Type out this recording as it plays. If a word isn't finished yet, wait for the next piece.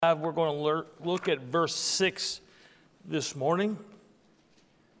We're going to look at verse 6 this morning.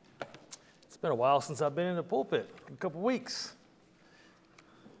 It's been a while since I've been in the pulpit, a couple weeks.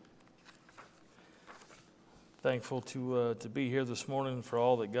 Thankful to be here this morning for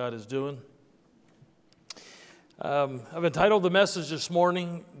all that God is doing. I've entitled the message this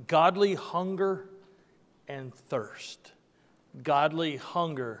morning, Godly Hunger and Thirst. Godly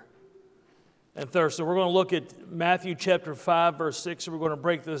Hunger and Thirst. So we're going to look at Matthew chapter 5, verse 6. So we're going to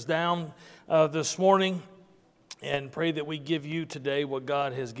break this down this morning and pray that we give you today what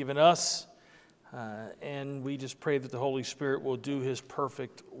God has given us. And we just pray that the Holy Spirit will do His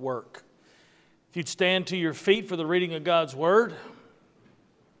perfect work. If you'd stand to your feet for the reading of God's Word.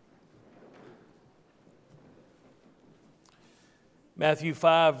 Matthew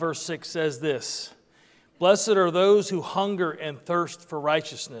 5, verse 6 says this, Blessed are those who hunger and thirst for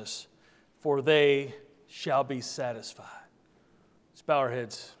righteousness, for they shall be satisfied. Let's bow our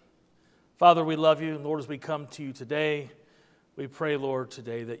heads. Father, we love you. Lord, as we come to you today, we pray, Lord,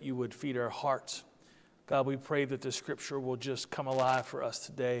 today that you would feed our hearts. God, we pray that the Scripture will just come alive for us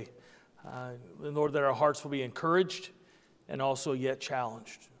today. And Lord, that our hearts will be encouraged and also yet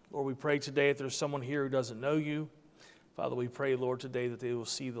challenged. Lord, we pray today if there's someone here who doesn't know you, Father, we pray, Lord, today that they will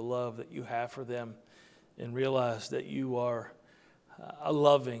see the love that you have for them and realize that you are a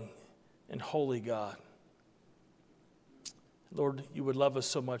loving and holy God. Lord, you would love us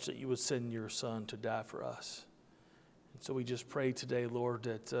so much that you would send your Son to die for us. And so we just pray today, Lord,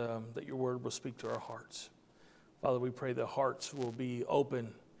 that your word will speak to our hearts. Father, we pray that hearts will be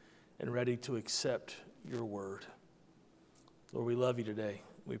open and ready to accept your word. Lord, we love you today.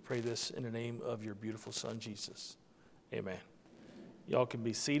 We pray this in the name of your beautiful Son, Jesus. Amen. Y'all can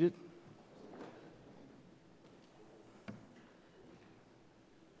be seated.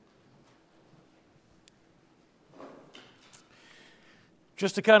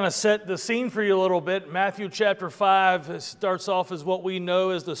 Just to kind of set the scene for you a little bit, Matthew chapter 5 starts off as what we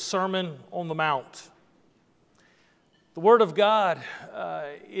know as the Sermon on the Mount. The Word of God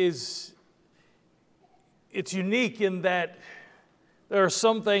it's unique in that there are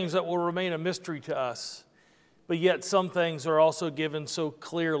some things that will remain a mystery to us, but yet some things are also given so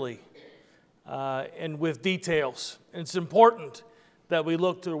clearly and with details. And it's important that we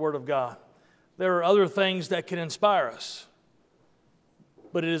look to the Word of God. There are other things that can inspire us,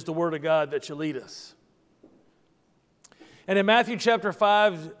 but it is the Word of God that shall lead us. And in Matthew chapter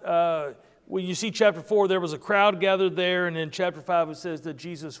 5, when you see chapter 4, there was a crowd gathered there, and in chapter 5 it says that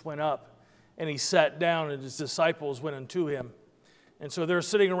Jesus went up and he sat down and his disciples went unto him. And so they're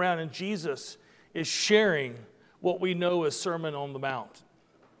sitting around and Jesus is sharing what we know as Sermon on the Mount.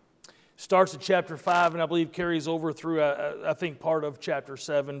 Starts at chapter 5 and I believe carries over through, I think, part of chapter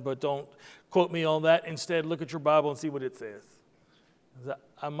 7, but don't quote me on that. Instead, look at your Bible and see what it says.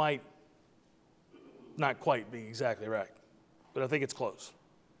 I might not quite be exactly right, but I think it's close.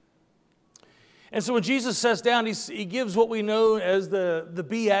 And so when Jesus sits down, he gives what we know as the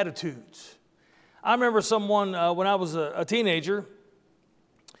Beatitudes. I remember someone when I was a teenager,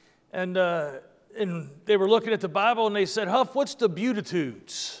 and they were looking at the Bible, and they said, Huff, what's the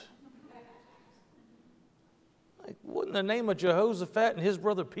Beatitudes? Like, what in the name of Jehoshaphat and his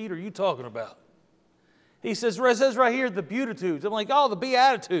brother Peter are you talking about? He says, it says right here, the Beatitudes. I'm like, oh, the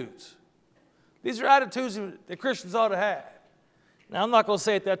Beatitudes. These are attitudes that Christians ought to have. Now, I'm not going to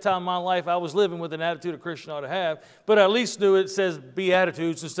say at that time in my life I was living with an attitude a Christian ought to have, but I at least knew it says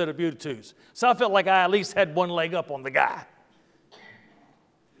Beatitudes instead of Beatitudes. So I felt like I at least had one leg up on the guy.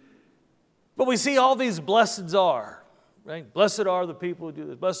 But we see all these blesseds are, right? Blessed are the people who do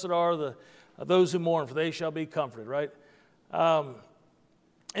this. Blessed are those who mourn, for they shall be comforted, right? And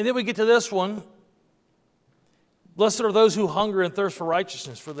then we get to this one. Blessed are those who hunger and thirst for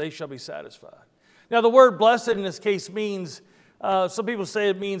righteousness, for they shall be satisfied. Now, the word blessed in this case means, some people say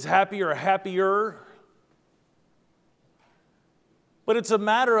it means happy or happier. But it's a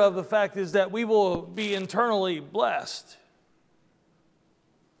matter of the fact is that we will be internally blessed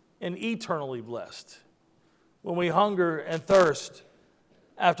and eternally blessed when we hunger and thirst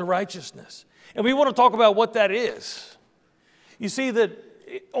after righteousness. And we want to talk about what that is. You see that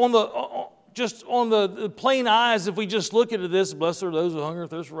on the plain eyes, if we just look into this, blessed are those who hunger and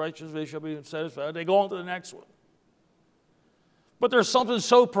thirst for righteousness, they shall be satisfied. They go on to the next one. But there's something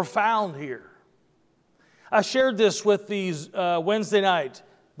so profound here. I shared this with these Wednesday night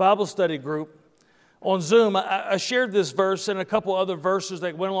Bible study group on Zoom. I shared this verse and a couple other verses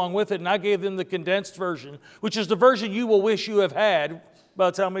that went along with it, and I gave them the condensed version, which is the version you will wish you have had by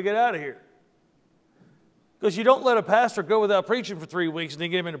the time we get out of here. Because you don't let a pastor go without preaching for 3 weeks and then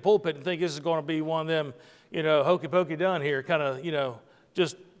get him in the pulpit and think this is going to be one of them, hokey pokey done here, kind of,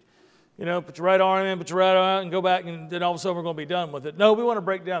 just Put your right arm in, put your right arm out, and go back, and then all of a sudden we're going to be done with it. No, we want to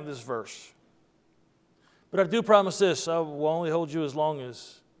break down this verse. But I do promise this, I will only hold you as long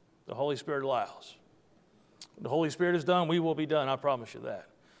as the Holy Spirit allows. When the Holy Spirit is done, we will be done, I promise you that.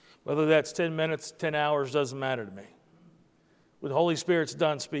 Whether that's 10 minutes, 10 hours, doesn't matter to me. When the Holy Spirit's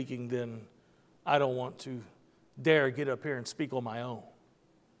done speaking, then I don't want to dare get up here and speak on my own,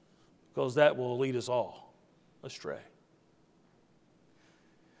 because that will lead us all astray.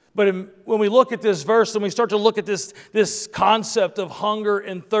 But when we look at this verse and we start to look at this concept of hunger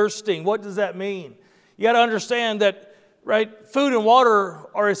and thirsting, what does that mean? You got to understand that, right, food and water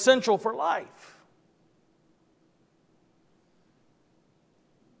are essential for life.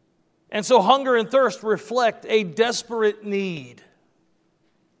 And so hunger and thirst reflect a desperate need.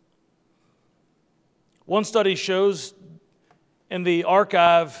 One study shows in the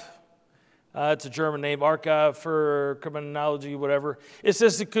archive, it's a German name, Archive for Criminology, whatever. It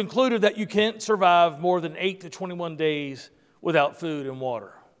says it concluded that you can't survive more than 8 to 21 days without food and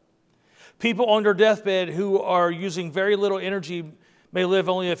water. People on their deathbed who are using very little energy may live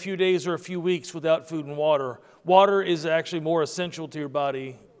only a few days or a few weeks without food and water. Water is actually more essential to your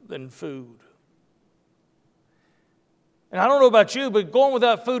body than food. And I don't know about you, but going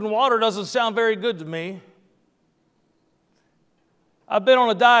without food and water doesn't sound very good to me. I've been on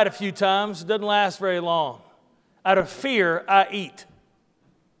a diet a few times. It doesn't last very long. Out of fear, I eat.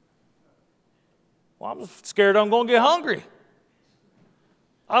 Well, I'm scared I'm going to get hungry.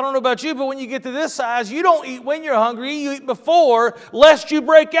 I don't know about you, but when you get to this size, you don't eat when you're hungry. You eat before, lest you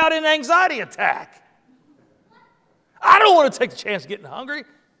break out in an anxiety attack. I don't want to take the chance of getting hungry.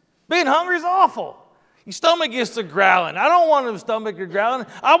 Being hungry is awful. Your stomach gets to growling. I don't want the stomach to growling.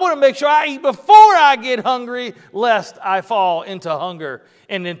 I want to make sure I eat before I get hungry, lest I fall into hunger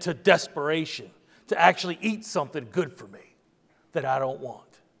and into desperation to actually eat something good for me that I don't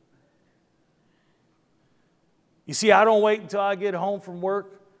want. You see, I don't wait until I get home from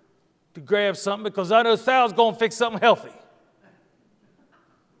work to grab something, because I know Sal's going to fix something healthy.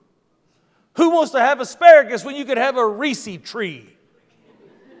 Who wants to have asparagus when you could have a Reese tree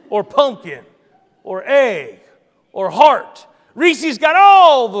or pumpkin or egg or heart? Reese's got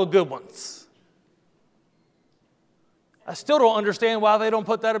all the good ones. I still don't understand why they don't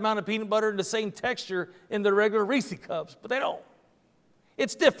put that amount of peanut butter in the same texture in the regular Reese cups, but they don't.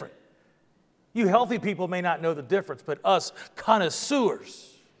 It's different. You healthy people may not know the difference, but us connoisseurs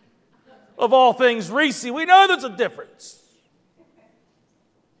of all things Reese, we know there's a difference.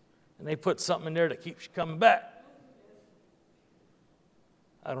 And they put something in there that keeps you coming back.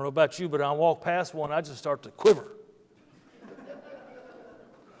 I don't know about you, but I walk past one, I just start to quiver.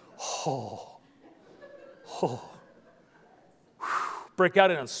 Oh. Break out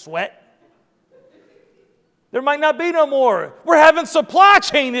in a sweat. There might not be no more. We're having supply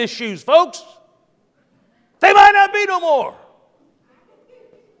chain issues, folks. They might not be no more.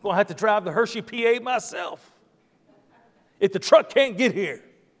 I'm going to have to drive the Hershey PA myself if the truck can't get here.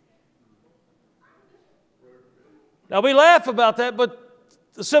 Now, we laugh about that, but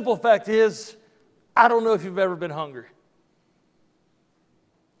the simple fact is, I don't know if you've ever been hungry.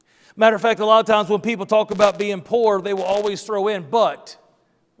 Matter of fact, a lot of times when people talk about being poor, they will always throw in, but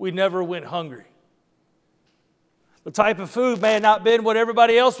we never went hungry. The type of food may have not been what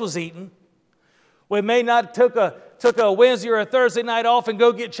everybody else was eating. We may not took a Wednesday or a Thursday night off and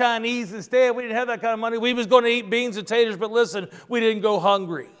go get Chinese instead. We didn't have that kind of money. We was going to eat beans and taters, but listen, we didn't go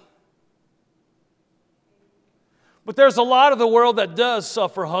hungry. But there's a lot of the world that does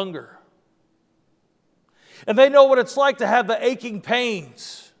suffer hunger. And they know what it's like to have the aching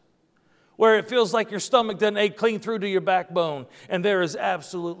pains where it feels like your stomach doesn't ache clean through to your backbone, and there is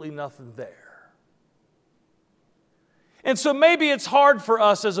absolutely nothing there. And so maybe it's hard for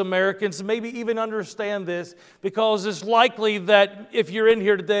us as Americans to maybe even understand this, because it's likely that if you're in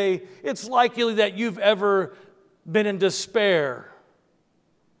here today, it's likely that you've ever been in despair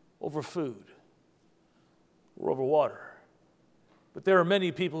over food or over water. But there are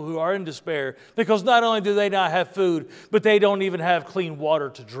many people who are in despair because not only do they not have food, but they don't even have clean water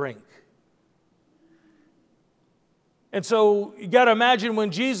to drink. And so you got to imagine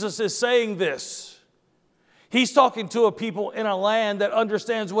when Jesus is saying this, He's talking to a people in a land that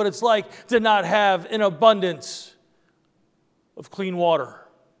understands what it's like to not have an abundance of clean water,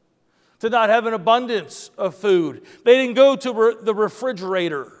 to not have an abundance of food. They didn't go to the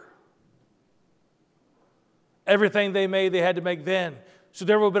refrigerator. Everything they made, they had to make then. So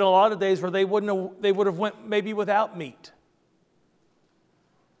there would have been a lot of days where they would have went maybe without meat.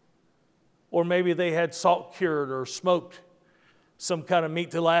 Or maybe they had salt cured or smoked some kind of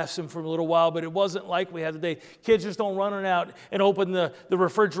meat to last them for a little while, but it wasn't like we had today. Kids just don't run out and open the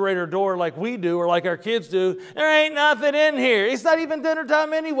refrigerator door like we do or like our kids do. There ain't nothing in here. It's not even dinner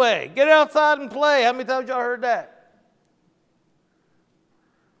time anyway. Get outside and play. How many times y'all heard that?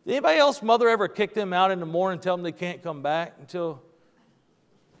 Did anybody else mother ever kick them out in the morning and tell them they can't come back until...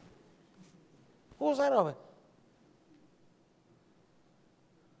 What was that of it?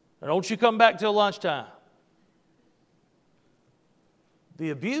 Now, don't you come back till lunchtime. The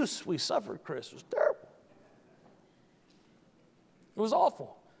abuse we suffered, Chris, was terrible. It was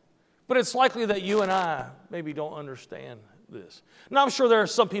awful. But it's likely that you and I maybe don't understand this. Now, I'm sure there are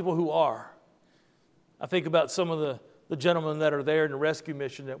some people who are. I think about some of the gentlemen that are there in the rescue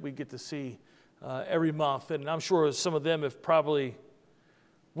mission that we get to see every month. And I'm sure some of them have probably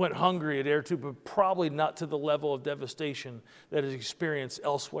went hungry at Air 2, but probably not to the level of devastation that is experienced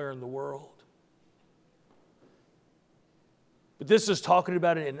elsewhere in the world. But this is talking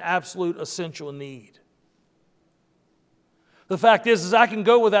about an absolute essential need. The fact is I can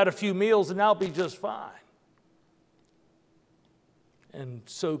go without a few meals and I'll be just fine. And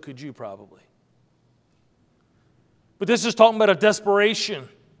so could you probably. But this is talking about a desperation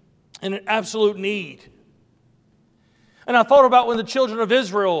and an absolute need. And I thought about when the children of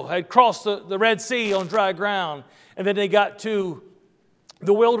Israel had crossed the Red Sea on dry ground, and then they got to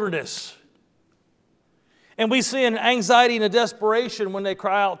the wilderness. And we see an anxiety and a desperation when they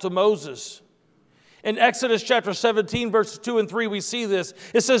cry out to Moses. In Exodus chapter 17, verses 2 and 3, we see this.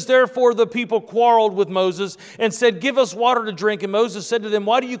 It says, "Therefore the people quarreled with Moses and said, 'Give us water to drink.' And Moses said to them,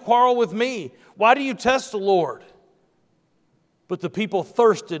 'Why do you quarrel with me? Why do you test the Lord?' But the people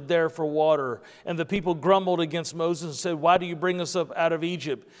thirsted there for water. And the people grumbled against Moses and said, 'Why do you bring us up out of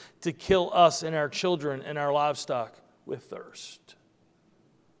Egypt to kill us and our children and our livestock with thirst?'"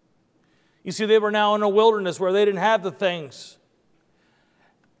 You see, they were now in a wilderness where they didn't have the things.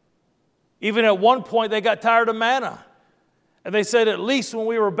 Even at one point, they got tired of manna. And they said, at least when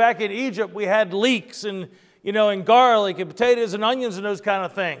we were back in Egypt, we had leeks and garlic and potatoes and onions and those kind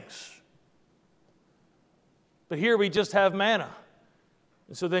of things. But here we just have manna.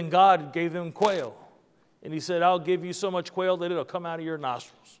 And so then God gave them quail. And he said, "I'll give you so much quail that it'll come out of your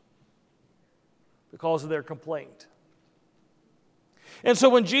nostrils," because of their complaint. And so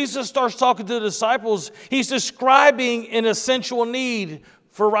when Jesus starts talking to the disciples, he's describing an essential need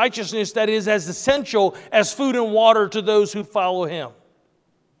for righteousness that is as essential as food and water to those who follow him.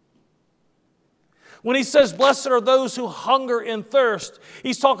 When he says, "Blessed are those who hunger and thirst,"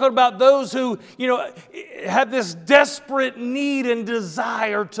 he's talking about those who, have this desperate need and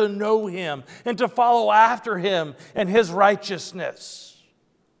desire to know him and to follow after him and his righteousness.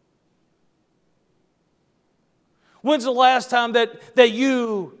 When's the last time that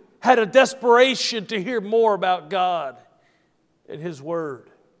you had a desperation to hear more about God and his word?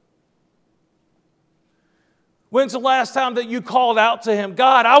 When's the last time that you called out to him,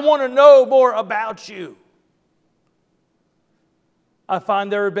 "God, I want to know more about you"? I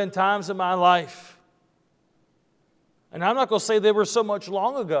find there have been times in my life, and I'm not going to say they were so much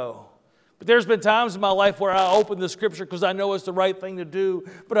long ago, but there's been times in my life where I open the scripture because I know it's the right thing to do,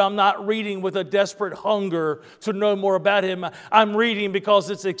 but I'm not reading with a desperate hunger to know more about him. I'm reading because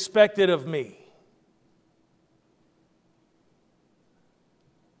it's expected of me.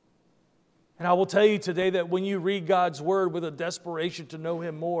 And I will tell you today that when you read God's word with a desperation to know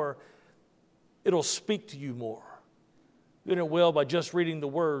him more, it'll speak to you more than it will by just reading the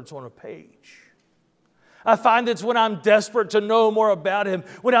words on a page. I find it's when I'm desperate to know more about him,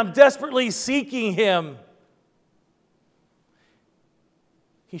 when I'm desperately seeking him,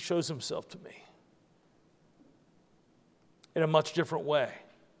 he shows himself to me in a much different way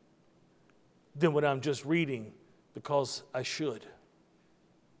than when I'm just reading because I should.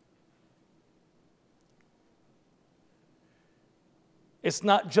 It's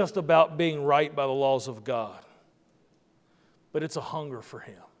not just about being right by the laws of God, but it's a hunger for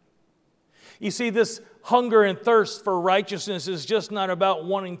him. You see, this hunger and thirst for righteousness is just not about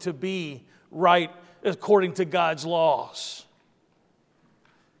wanting to be right according to God's laws.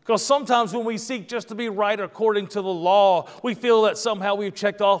 Because sometimes when we seek just to be right according to the law, we feel that somehow we've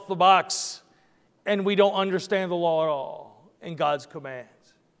checked off the box and we don't understand the law at all and God's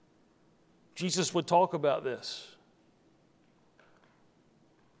commands. Jesus would talk about this.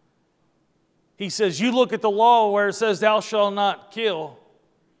 He says, you look at the law where it says, "Thou shalt not kill,"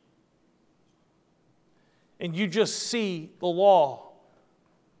 and you just see the law.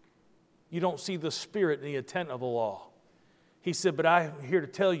 You don't see the spirit and the intent of the law. He said, "But I am here to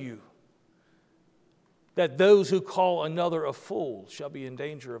tell you that those who call another a fool shall be in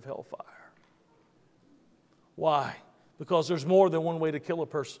danger of hellfire." Why? because there's more than one way to kill a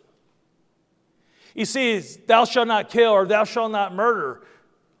person. You see, it's, thou shalt not kill or thou shalt not murder.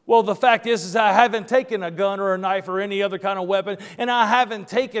 Well, the fact is I haven't taken a gun or a knife or any other kind of weapon, and I haven't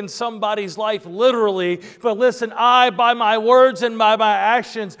taken somebody's life literally. But listen, I, by my words and by my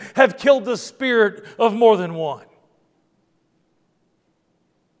actions, have killed the spirit of more than one.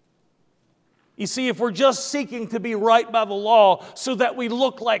 You see, if we're just seeking to be right by the law so that we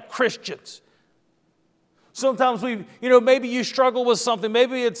look like Christians, sometimes maybe you struggle with something,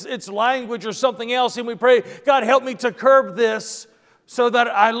 maybe it's language or something else, and we pray, God, help me to curb this so that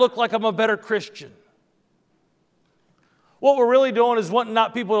I look like I'm a better Christian. What we're really doing is wanting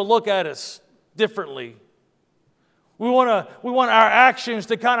not people to look at us differently. We want our actions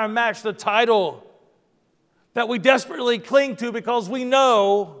to kind of match the title that we desperately cling to, because we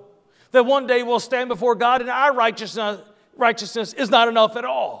know that one day we'll stand before God and our righteousness is not enough at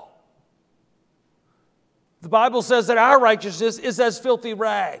all. The Bible says that our righteousness is as filthy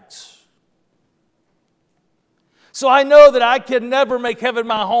rags. So I know that I can never make heaven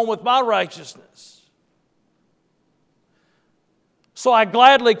my home with my righteousness. So I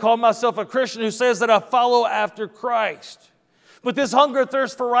gladly call myself a Christian who says that I follow after Christ. But this hunger and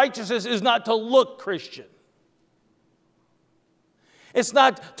thirst for righteousness is not to look Christian. It's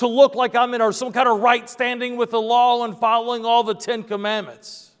not to look like I'm in some kind of right standing with the law and following all the 10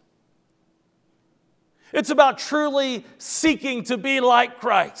 Commandments. It's about truly seeking to be like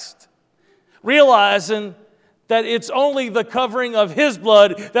Christ, realizing that it's only the covering of His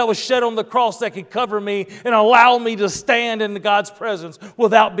blood that was shed on the cross that could cover me and allow me to stand in God's presence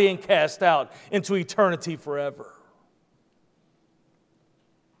without being cast out into eternity forever.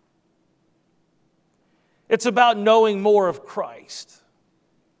 It's about knowing more of Christ.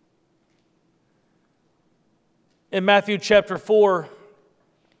 In Matthew chapter 4,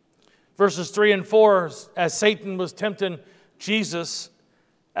 verses 3 and 4, as Satan was tempting Jesus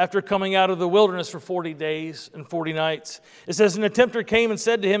after coming out of the wilderness for 40 days and 40 nights. It says, and the tempter came and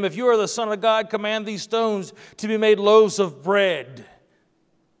said to him, if you are the Son of God, command these stones to be made loaves of bread.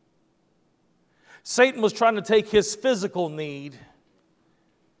 Satan was trying to take his physical need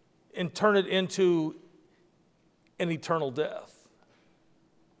and turn it into an eternal death.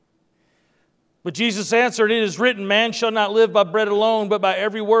 But Jesus answered, it is written, man shall not live by bread alone, but by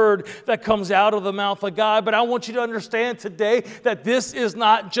every word that comes out of the mouth of God. But I want you to understand today that this is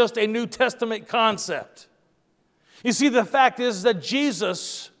not just a New Testament concept. You see, the fact is that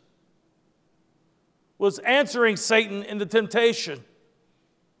Jesus was answering Satan in the temptation.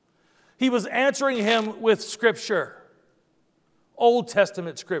 He was answering him with Scripture, Old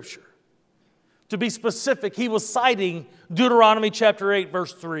Testament Scripture. To be specific, he was citing Deuteronomy chapter 8,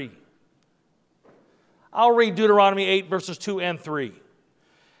 verse 3. I'll read Deuteronomy 8, verses 2 and 3.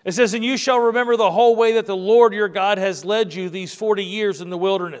 It says, and you shall remember the whole way that the Lord your God has led you these 40 years in the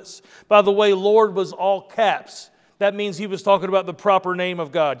wilderness. By the way, Lord was all caps. That means he was talking about the proper name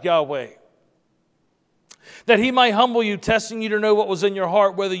of God, Yahweh. That he might humble you, testing you to know what was in your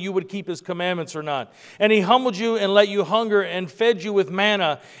heart, whether you would keep his commandments or not. And he humbled you and let you hunger and fed you with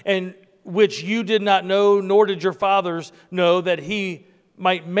manna, and which you did not know, nor did your fathers know, that he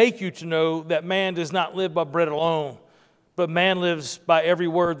might make you to know that man does not live by bread alone, but man lives by every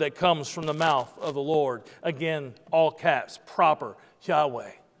word that comes from the mouth of the Lord. Again, all caps, proper, Yahweh,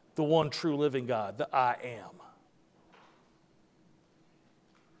 the one true living God, the I am.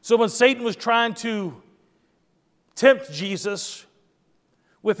 So when Satan was trying to tempt Jesus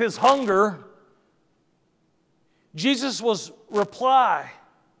with his hunger, Jesus' reply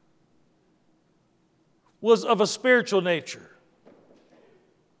was of a spiritual nature.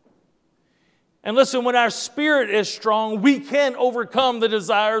 And listen, when our spirit is strong, we can overcome the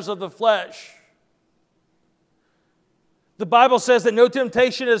desires of the flesh. The Bible says that no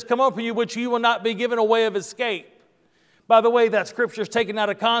temptation has come upon you which you will not be given a way of escape. By the way, that scripture is taken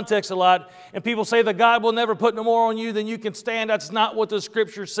out of context a lot, and people say that God will never put no more on you than you can stand. That's not what the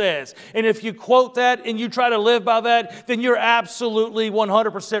scripture says. And if you quote that and you try to live by that, then you're absolutely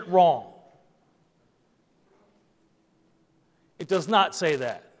 100% wrong. It does not say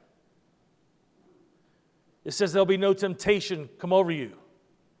that. It says there'll be no temptation come over you,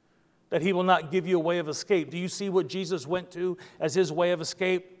 that he will not give you a way of escape. Do you see what Jesus went to as his way of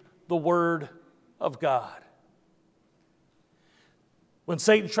escape? The Word of God. When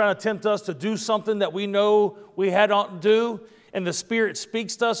Satan's trying to tempt us to do something that we know we had ought to do, and the Spirit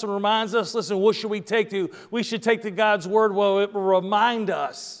speaks to us and reminds us, listen, what should we take to? We should take to God's Word. Well, it will remind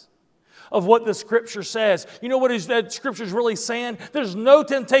us of what the Scripture says. You know what that Scripture is really saying? There's no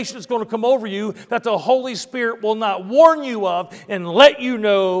temptation that's going to come over you that the Holy Spirit will not warn you of and let you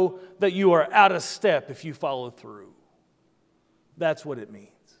know that you are out of step if you follow through. That's what it means.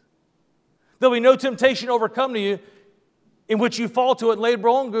 There'll be no temptation overcome to you in which you fall to it later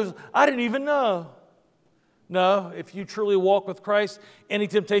on and goes, I didn't even know. No, if you truly walk with Christ, any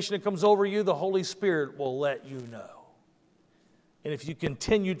temptation that comes over you, the Holy Spirit will let you know. And if you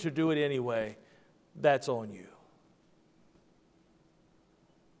continue to do it anyway, that's on you.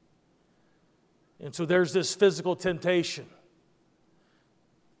 And so there's this physical temptation.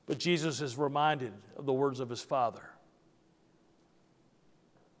 But Jesus is reminded of the words of his Father.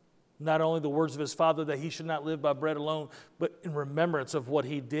 Not only the words of his Father that he should not live by bread alone, but in remembrance of what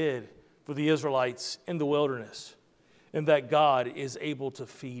he did for the Israelites in the wilderness, and that God is able to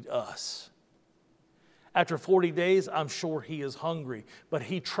feed us. After 40 days, I'm sure he is hungry, but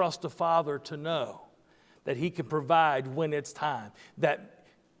he trusts the Father to know that he can provide when it's time. That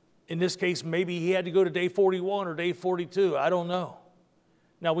in this case, maybe he had to go to day 41 or day 42. I don't know.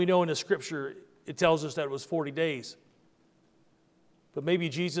 Now, we know in the Scripture, it tells us that it was 40 days. But maybe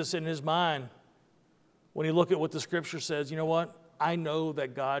Jesus in his mind, when he looked at what the Scripture says, you know what? I know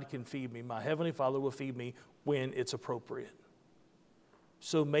that God can feed me. My Heavenly Father will feed me when it's appropriate.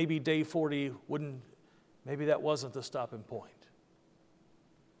 So maybe day 40 maybe that wasn't the stopping point.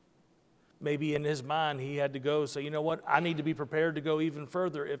 Maybe in his mind he had to go say, you know what? I need to be prepared to go even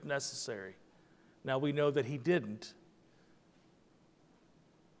further if necessary. Now we know that he didn't.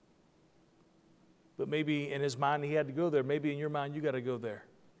 But maybe in his mind he had to go there. Maybe in your mind you got to go there.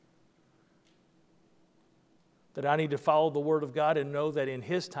 That I need to follow the Word of God and know that in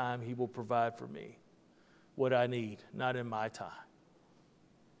his time he will provide for me what I need, not in my time.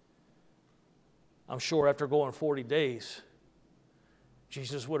 I'm sure after going 40 days,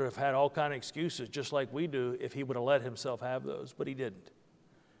 Jesus would have had all kinds of excuses, just like we do, if he would have let himself have those. But he didn't.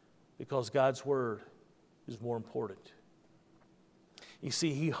 Because God's Word is more important. You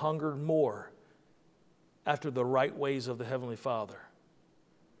see, he hungered more after the right ways of the Heavenly Father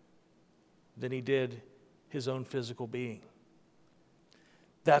than he did his own physical being.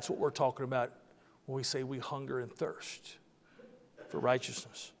 That's what we're talking about when we say we hunger and thirst for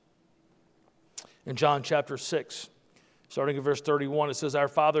righteousness. In John chapter 6, starting at verse 31, it says, Our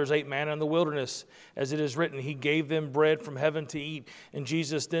fathers ate manna in the wilderness, as it is written, He gave them bread from heaven to eat. And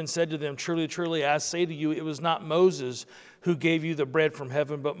Jesus then said to them, Truly, truly, I say to you, it was not Moses who gave you the bread from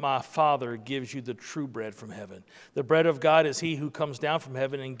heaven, but my Father gives you the true bread from heaven. The bread of God is he who comes down from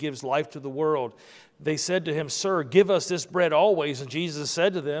heaven and gives life to the world. They said to him, Sir, give us this bread always. And Jesus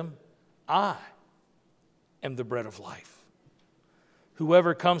said to them, I am the bread of life.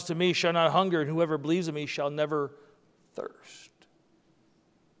 Whoever comes to me shall not hunger, and whoever believes in me shall never thirst.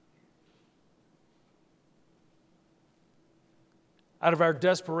 Out of our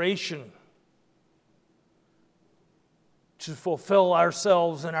desperation to fulfill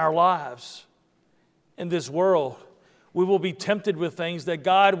ourselves and our lives in this world, we will be tempted with things that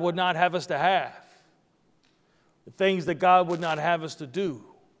God would not have us to have, things that God would not have us to do.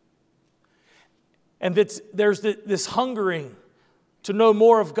 And there's this hungering to know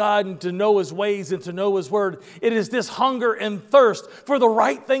more of God and to know His ways and to know His Word. It is this hunger and thirst for the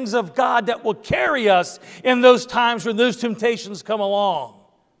right things of God that will carry us in those times when those temptations come along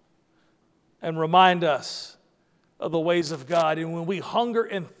and remind us of the ways of God. And when we hunger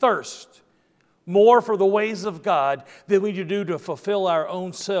and thirst more for the ways of God than we do to fulfill our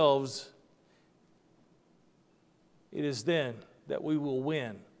own selves, it is then that we will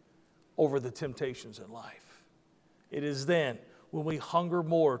win over the temptations in life. It is then when we hunger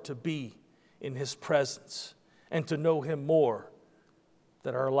more to be in His presence and to know Him more,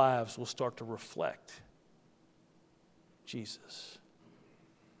 that our lives will start to reflect Jesus.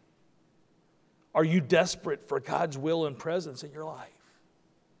 Are you desperate for God's will and presence in your life?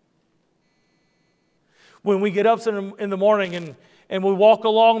 When we get up in the morning and we walk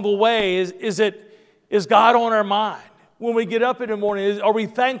along the way, is God on our mind? When we get up in the morning, are we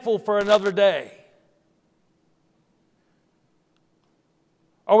thankful for another day?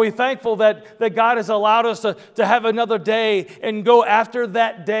 Are we thankful that God has allowed us to have another day and go after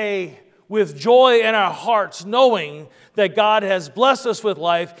that day with joy in our hearts, knowing that God has blessed us with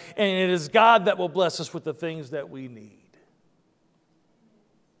life and it is God that will bless us with the things that we need?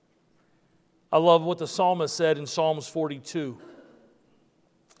 I love what the psalmist said in Psalms 42.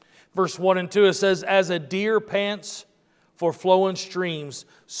 Verse 1 and 2, it says, As a deer pants for flowing streams,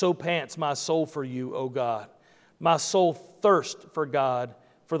 so pants my soul for you, O God. My soul thirsts for God,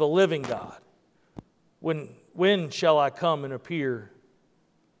 for the living God. When shall I come and appear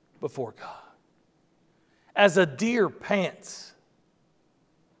before God? As a deer pants.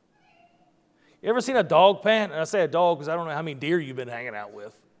 You ever seen a dog pant? And I say a dog because I don't know how many deer you've been hanging out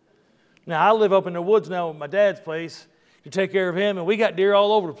with. Now, I live up in the woods now at my dad's place. to take care of him, and we got deer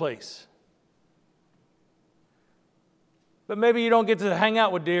all over the place. But maybe you don't get to hang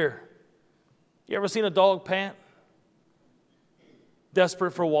out with deer. You ever seen a dog pant?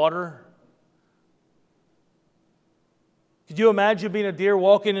 Desperate for water? Could you imagine being a deer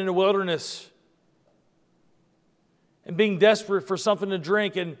walking in the wilderness and being desperate for something to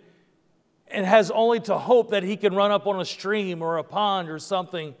drink and has only to hope that he can run up on a stream or a pond or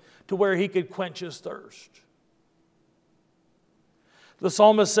something to where he could quench his thirst? The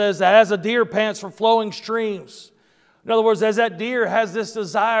psalmist says that as a deer pants for flowing streams, in other words, as that deer has this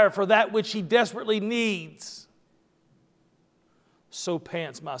desire for that which he desperately needs, so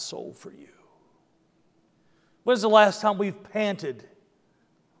pants my soul for you. When's the last time we've panted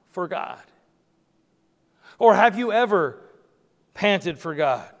for God? Or have you ever panted for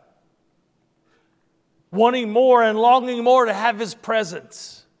God? Wanting more and longing more to have His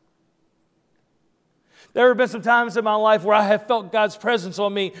presence. There have been some times in my life where I have felt God's presence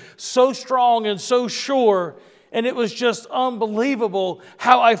on me so strong and so sure, and it was just unbelievable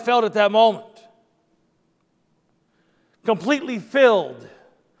how I felt at that moment. Completely filled.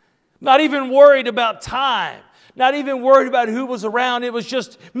 Not even worried about time. Not even worried about who was around. It was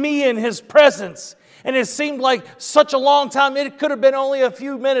just me in His presence. And it seemed like such a long time. It could have been only a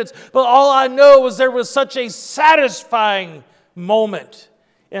few minutes. But all I know was there was such a satisfying moment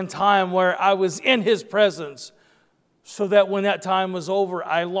in time where I was in His presence. So that when that time was over,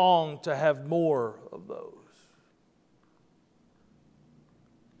 I longed to have more of those.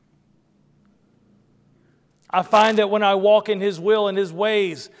 I find that when I walk in His will and His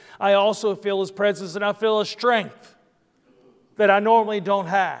ways, I also feel His presence and I feel a strength that I normally don't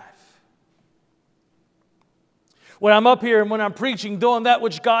have. When I'm up here and when I'm preaching, doing that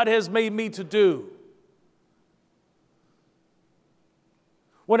which God has made me to do.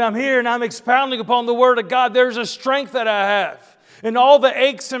 When I'm here and I'm expounding upon the Word of God, there's a strength that I have. And all the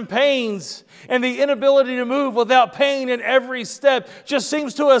aches and pains and the inability to move without pain in every step just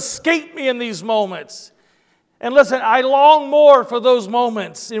seems to escape me in these moments. And listen, I long more for those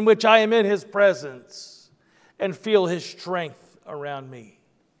moments in which I am in His presence and feel His strength around me.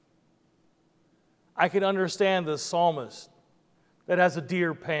 I can understand the psalmist that as a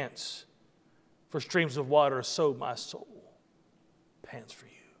deer pants for streams of water, so my soul pants for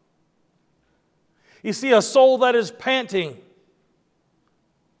you. You see, a soul that is panting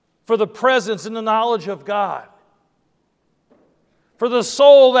for the presence and the knowledge of God. For the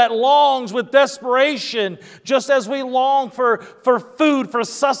soul that longs with desperation, just as we long for food, for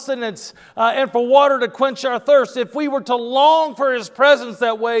sustenance, and for water to quench our thirst. If we were to long for His presence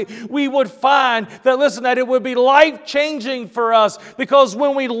that way, we would find that, listen, that it would be life-changing for us. Because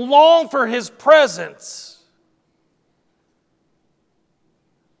when we long for His presence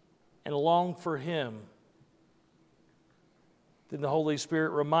and long for Him, then the Holy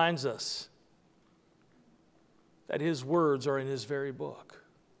Spirit reminds us that His words are in His very book.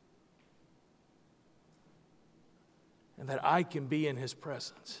 And that I can be in His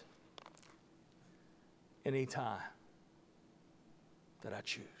presence anytime that I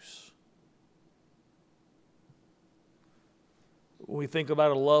choose. When we think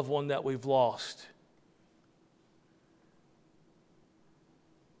about a loved one that we've lost,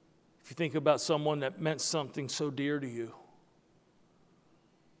 if you think about someone that meant something so dear to you,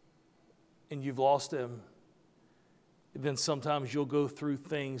 and you've lost them, then sometimes you'll go through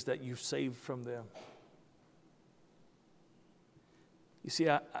things that you've saved from them. You see,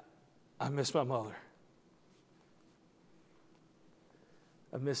 I miss my mother.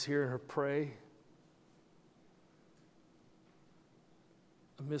 I miss hearing her pray.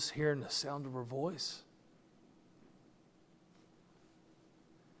 I miss hearing the sound of her voice.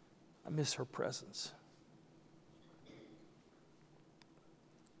 I miss her presence.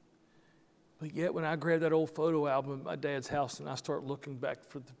 But yet when I grab that old photo album at my dad's house and I start looking back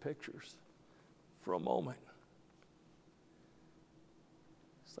for the pictures for a moment,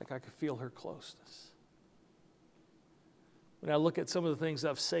 it's like I could feel her closeness. When I look at some of the things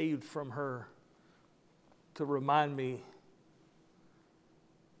I've saved from her to remind me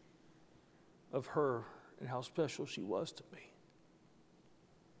of her and how special she was to me,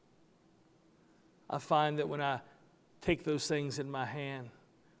 I find that when I take those things in my hand,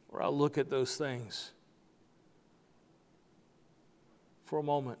 or I look at those things for a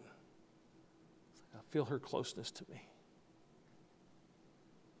moment, I feel her closeness to me.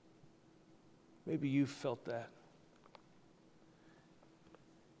 Maybe you've felt that.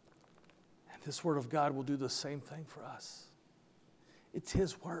 And this Word of God will do the same thing for us. It's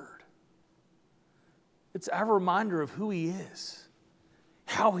His Word. It's our reminder of who He is,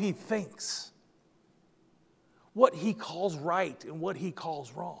 how He thinks, what He calls right and what He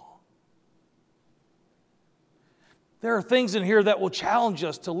calls wrong. There are things in here that will challenge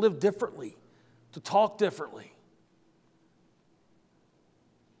us to live differently, to talk differently,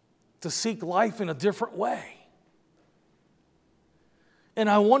 to seek life in a different way. And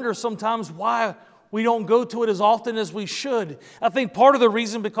I wonder sometimes why we don't go to it as often as we should. I think part of the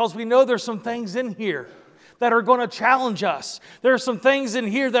reason because we know there's some things in here that are going to challenge us. There are some things in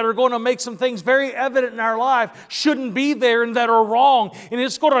here that are going to make some things very evident in our life shouldn't be there and that are wrong. And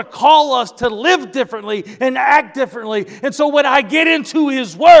it's going to call us to live differently and act differently. And so when I get into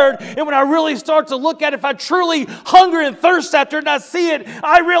His Word and when I really start to look at it, if I truly hunger and thirst after it and I see it,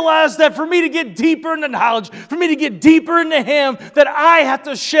 I realize that for me to get deeper into knowledge, for me to get deeper into Him, that I have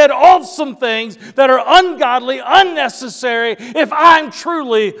to shed off some things that are ungodly, unnecessary, if I'm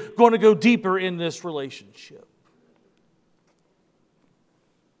truly going to go deeper in this relationship.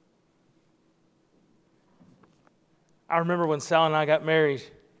 I remember when Sal and I got married.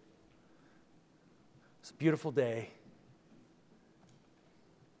 It's a beautiful day.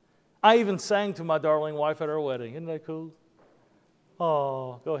 I even sang to my darling wife at our wedding. Isn't that cool?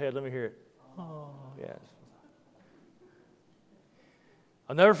 Oh, go ahead, let me hear it. Oh, yes.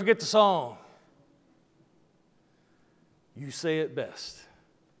 I'll never forget the song. You say it best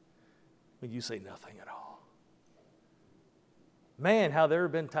when you say nothing at all. Man, how there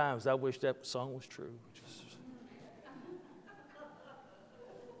have been times I wish that song was true.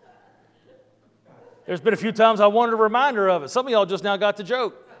 There's been a few times I wanted a reminder of it. Some of y'all just now got the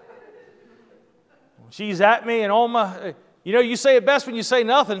joke. She's at me and on my, you say it best when you say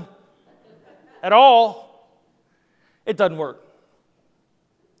nothing at all. It doesn't work.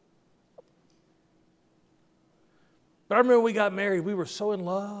 But I remember when we got married, we were so in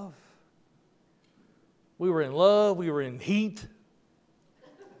love. We were in love. We were in heat.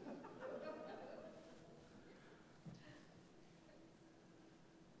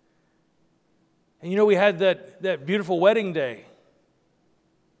 And we had that beautiful wedding day.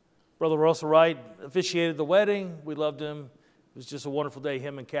 Brother Russell Wright officiated the wedding. We loved him. It was just a wonderful day.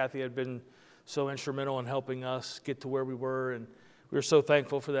 Him and Kathy had been so instrumental in helping us get to where we were. And we were so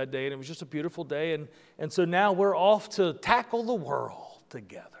thankful for that day. And it was just a beautiful day. And so now we're off to tackle the world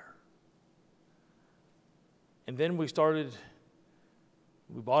together. And then we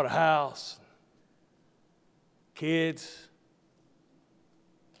bought a house, kids.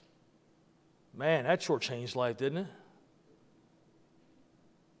 Man, that shortchanged life, didn't it?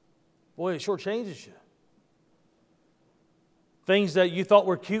 Boy, it shortchanges you. Things that you thought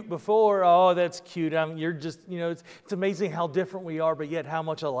were cute before, oh, that's cute. You're just, it's amazing how different we are, but yet how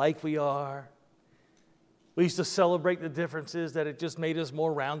much alike we are. We used to celebrate the differences, that it just made us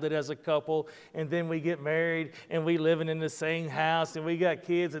more rounded as a couple. And then we get married and we living in the same house and we got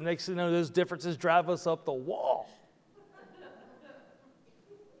kids, and next thing you know, those differences drive us up the wall.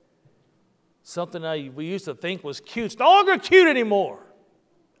 Something we used to think was cute. It's no longer cute anymore.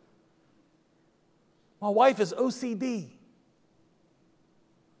 My wife is OCD.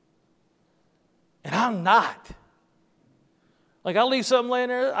 And I'm not. Like, I'll leave something laying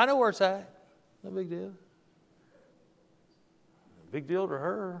there. I know where it's at. No big deal. Big deal to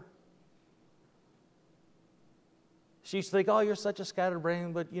her. She used to think, oh, you're such a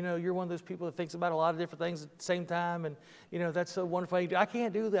scatterbrain, but, you're one of those people that thinks about a lot of different things at the same time, and, that's so wonderful. I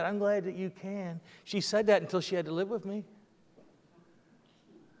can't do that. I'm glad that you can. She said that until she had to live with me.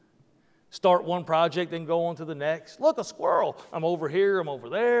 Start one project, then go on to the next. Look, a squirrel. I'm over here. I'm over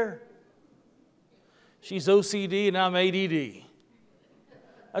there. She's OCD, and I'm ADD.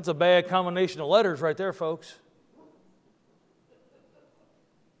 That's a bad combination of letters right there, folks.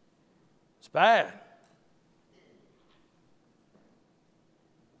 It's bad.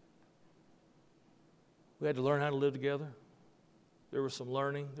 We had to learn how to live together. There was some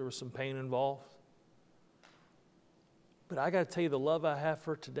learning. There was some pain involved. But I got to tell you, the love I have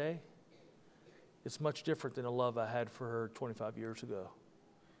for her today, it's much different than the love I had for her 25 years ago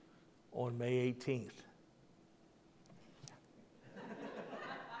on May 18th.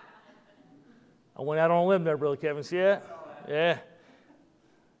 I went out on a limb there, Brother Kevin. See that? Yeah.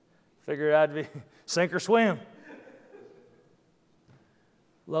 Figured I'd be sink or swim.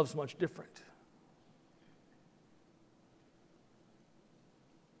 Love's much different.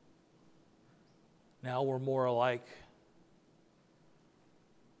 Now we're more alike.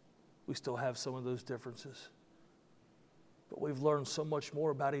 We still have some of those differences. But we've learned so much more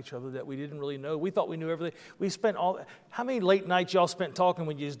about each other that we didn't really know. We thought we knew everything. We spent how many late nights y'all spent talking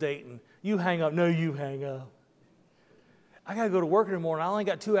when you was dating? You hang up. No, you hang up. I got to go to work in the morning. I only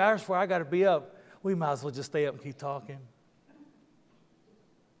got 2 hours before I got to be up. We might as well just stay up and keep talking.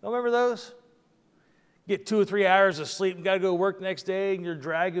 Don't remember those? Get 2 or 3 hours of sleep and got to go to work the next day and you're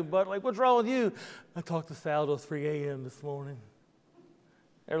dragging butt. Like, what's wrong with you? I talked to Sal till 3 a.m. this morning.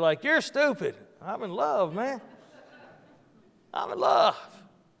 They're like, you're stupid. I'm in love, man. I'm in love.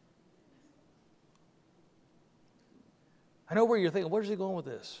 I know where you're thinking, where's he going with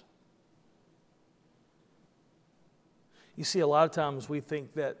this? You see, a lot of times we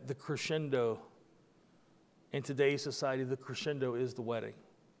think that the crescendo in today's society, the crescendo is the wedding.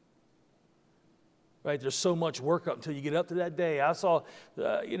 Right? There's so much work up until you get up to that day. I saw,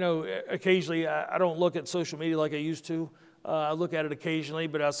 occasionally, I don't look at social media like I used to. I look at it occasionally,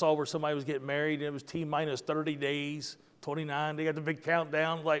 but I saw where somebody was getting married and it was T-minus 30 days, 29. They got the big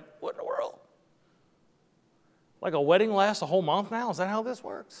countdown. Like, what in the world? Like a wedding lasts a whole month now? Is that how this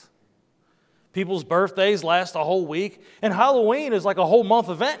works? People's birthdays last a whole week. And Halloween is like a whole month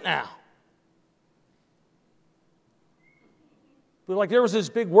event now. But like there was this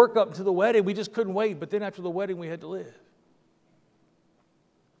big work up to the wedding. We just couldn't wait. But then after the wedding, we had to live.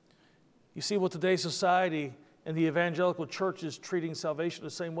 You see, well, today's society and the evangelical church is treating salvation the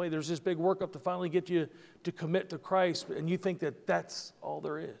same way. There's this big work up to finally get you to commit to Christ. And you think that that's all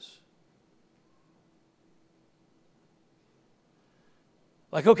there is.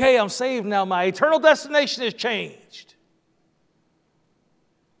 Like, okay, I'm saved now. My eternal destination has changed.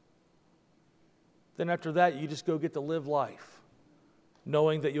 Then after that, you just go get to live life,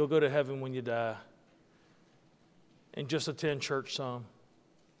 knowing that you'll go to heaven when you die and just attend church some.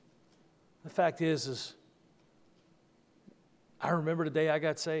 The fact is I remember the day I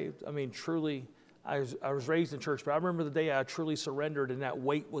got saved. I mean, truly, I was raised in church, but I remember the day I truly surrendered and that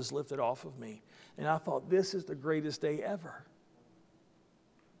weight was lifted off of me. And I thought, this is the greatest day ever.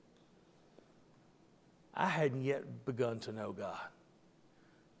 I hadn't yet begun to know God.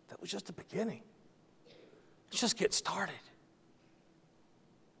 That was just the beginning. Let's just get started.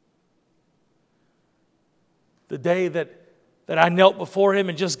 The day that I knelt before Him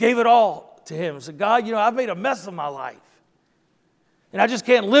and just gave it all to Him and said, God, I've made a mess of my life. And I just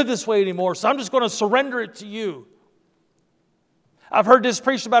can't live this way anymore, so I'm just going to surrender it to You. I've heard this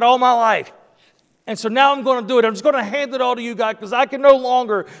preached about all my life. And so now I'm going to do it. I'm just going to hand it all to You, God, because I can no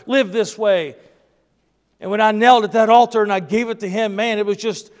longer live this way. And when I knelt at that altar and I gave it to Him, man, it was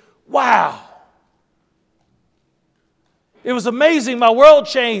just, wow. It was amazing. My world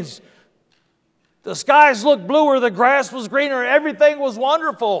changed. The skies looked bluer, the grass was greener, everything was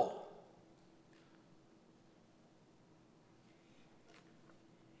wonderful.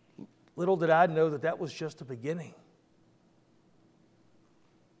 Little did I know that was just the beginning.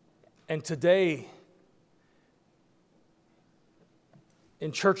 And today,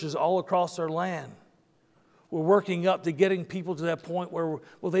 in churches all across our land, we're working up to getting people to that point where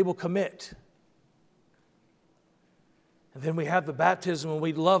they will commit. And then we have the baptism, and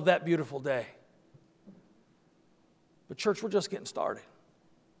we love that beautiful day. But church, we're just getting started.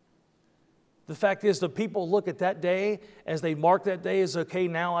 The fact is, the people look at that day as they mark that day as, okay,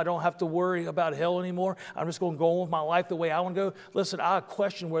 now I don't have to worry about hell anymore. I'm just going to go on with my life the way I want to go. Listen, I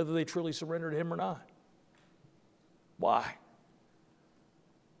question whether they truly surrendered to Him or not. Why?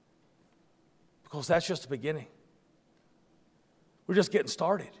 Because that's just the beginning. We're just getting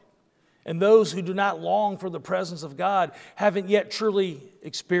started. And those who do not long for the presence of God haven't yet truly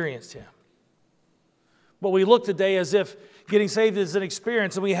experienced Him. But we look today as if getting saved is an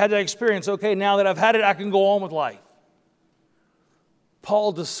experience, and we had that experience. Okay, now that I've had it, I can go on with life.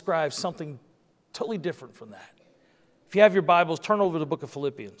 Paul describes something totally different from that. If you have your Bibles, turn over to the book of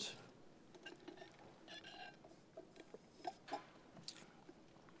Philippians.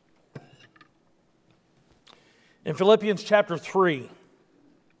 In Philippians chapter 3,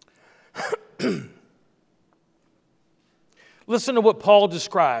 listen to what Paul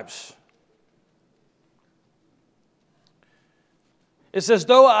describes. It says,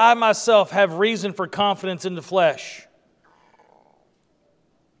 though I myself have reason for confidence in the flesh.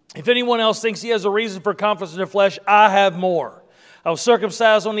 If anyone else thinks he has a reason for confidence in the flesh, I have more. I was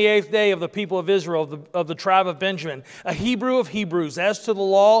circumcised on the 8th day of the people of Israel, of the tribe of Benjamin, a Hebrew of Hebrews, as to the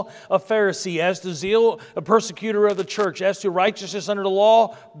law, a Pharisee, as to zeal, a persecutor of the church, as to righteousness under the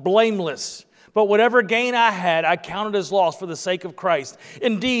law, blameless. But whatever gain I had, I counted as loss for the sake of Christ.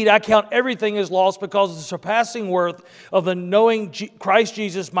 Indeed, I count everything as loss because of the surpassing worth of the knowing Christ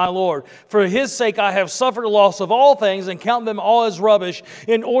Jesus my Lord. For His sake I have suffered the loss of all things and count them all as rubbish,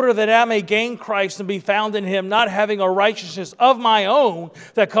 in order that I may gain Christ and be found in Him, not having a righteousness of my own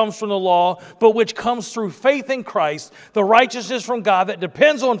that comes from the law, but which comes through faith in Christ, the righteousness from God that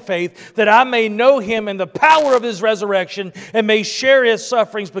depends on faith, that I may know Him and the power of His resurrection, and may share His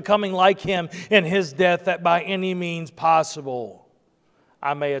sufferings, becoming like Him in His death, that by any means possible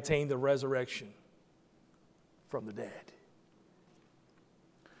I may attain the resurrection from the dead.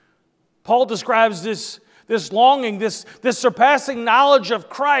 Paul describes this longing, this surpassing knowledge of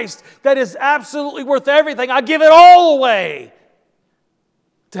Christ that is absolutely worth everything. I give it all away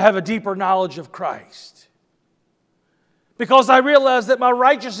to have a deeper knowledge of Christ. Because I realize that my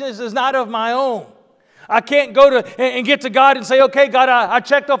righteousness is not of my own. I can't go to and get to God and say, okay, God, I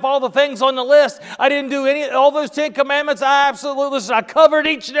checked off all the things on the list. I didn't do all those 10 commandments. I covered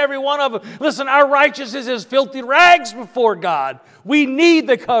each and every one of them. Listen, our righteousness is filthy rags before God. We need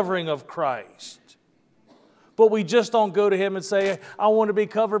the covering of Christ. But we just don't go to Him and say, I want to be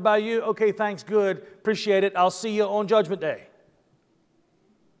covered by you. Okay, thanks, good. Appreciate it. I'll see you on Judgment Day.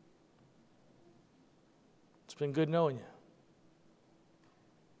 It's been good knowing you.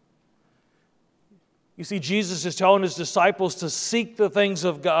 You see, Jesus is telling His disciples to seek the things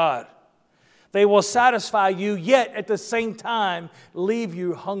of God. They will satisfy you, yet at the same time leave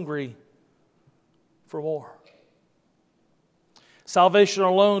you hungry for more. Salvation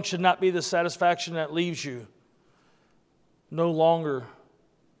alone should not be the satisfaction that leaves you no longer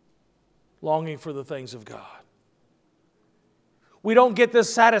longing for the things of God. We don't get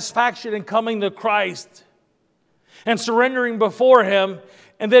this satisfaction in coming to Christ and surrendering before Him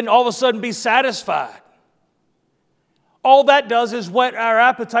and then all of a sudden be satisfied. All that does is whet our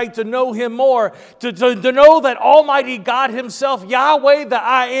appetite to know Him more, to know that Almighty God Himself, Yahweh, that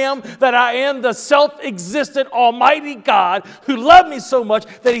I am the self-existent Almighty God who loved me so much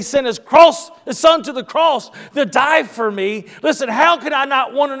that He sent His Son to the cross to die for me. Listen, how can I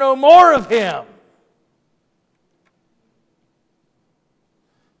not want to know more of Him?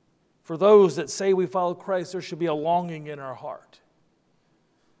 For those that say we follow Christ, there should be a longing in our heart,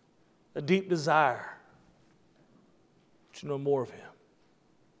 a deep desire to know more of Him.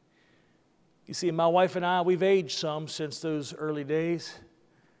 You see, my wife and I, we've aged some since those early days.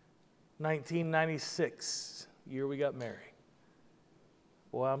 1996, year we got married.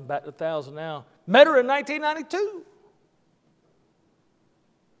 Boy, I'm back to 1,000 now. Met her in 1992.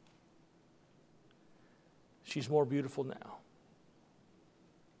 She's more beautiful now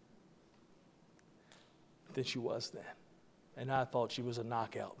than she was then. And I thought she was a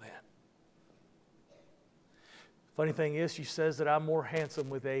knockout then. Funny thing is, she says that I'm more handsome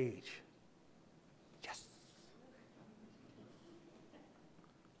with age. Yes.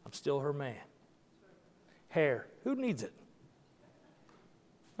 I'm still her man. Hair. Who needs it?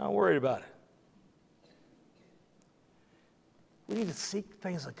 Not worried about it. We need to seek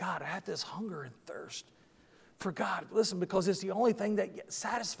things of God. I have this hunger and thirst for God. Listen, because it's the only thing that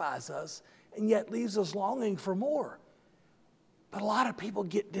satisfies us and yet leaves us longing for more. But a lot of people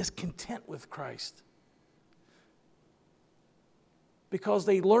get discontent with Christ because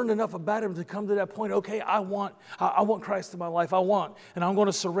they learned enough about Him to come to that point, okay, I want Christ in my life. And I'm going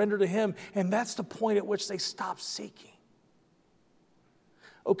to surrender to Him. And that's the point at which they stop seeking.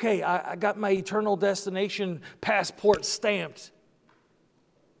 Okay, I got my eternal destination passport stamped.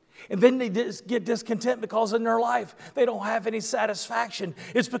 And then they get discontent because in their life they don't have any satisfaction.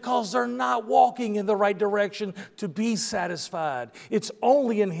 It's because they're not walking in the right direction to be satisfied. It's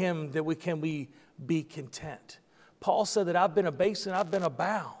only in Him that we can be content. Paul said that I've been abased and I've been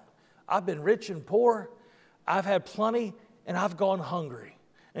abound. I've been rich and poor. I've had plenty and I've gone hungry.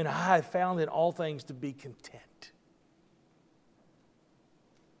 And I have found in all things to be content.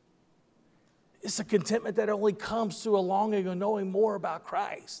 It's a contentment that only comes through a longing of knowing more about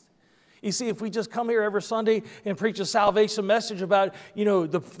Christ. You see, if we just come here every Sunday and preach a salvation message about,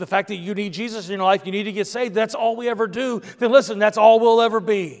 the fact that you need Jesus in your life, you need to get saved, that's all we ever do, then listen, that's all we'll ever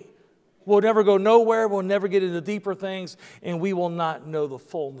be. We'll never go nowhere, we'll never get into deeper things, and we will not know the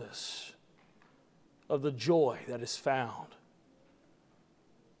fullness of the joy that is found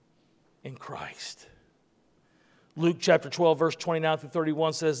in Christ. Luke chapter 12, verse 29 through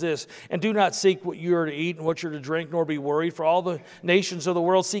 31 says this, "And do not seek what you are to eat and what you're to drink, nor be worried, for all the nations of the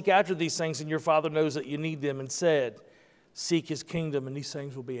world seek after these things, and your Father knows that you need them, and said, seek His kingdom, and these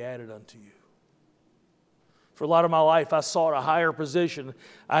things will be added unto you." For a lot of my life, I sought a higher position.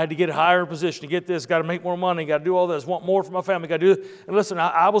 I had to get a higher position to get this, got to make more money, got to do all this, want more for my family, got to do it. And listen,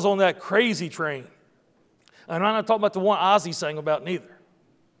 I was on that crazy train. And I'm not talking about the one Ozzy sang about neither.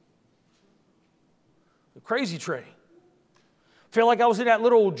 The crazy train. Feel like I was in that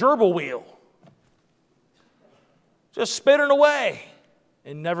little gerbil wheel. Just spinning away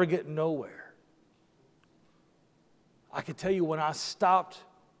and never getting nowhere. I can tell you when I stopped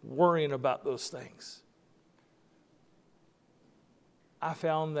worrying about those things, I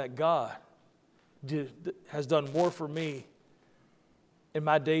found that God has done more for me in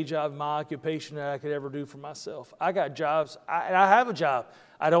my day job, my occupation, than I could ever do for myself. I got jobs, I have a job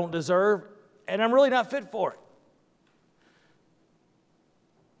I don't deserve, and I'm really not fit for it.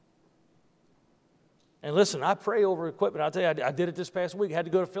 And listen, I pray over equipment. I'll tell you, I did it this past week. I had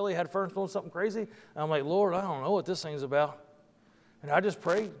to go to Philly, had a furnace doing something crazy. And I'm like, Lord, I don't know what this thing's about. And I just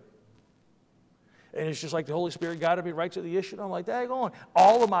prayed. And it's just like the Holy Spirit guided me right to the issue. And I'm like, daggone,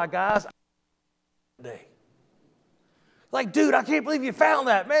 all of my guys today. Like, dude, I can't believe you found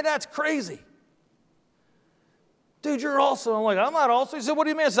that. Man, that's crazy. Dude, you're awesome. I'm like, I'm not awesome. He said, what do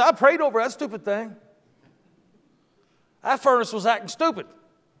you mean? I said, I prayed over that stupid thing. That furnace was acting stupid.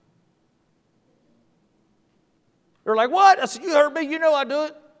 They're like, what? I said, you heard me. You know I do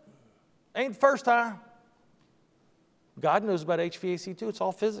it. Ain't the first time. God knows about HVAC too. It's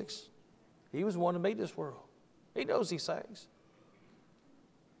all physics. He was the one who made this world. He knows these things.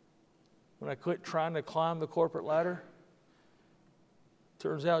 When I quit trying to climb the corporate ladder,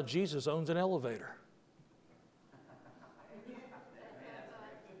 turns out Jesus owns an elevator.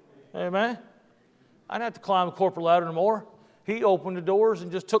 Amen. I didn't have to climb the corporate ladder anymore. He opened the doors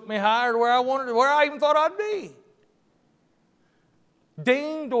and just took me higher to where I wanted, where I even thought I'd be.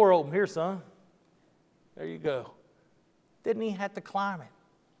 Ding, door open. Here, son. There you go. Didn't even have to climb it.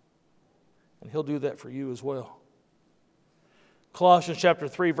 And he'll do that for you as well. Colossians chapter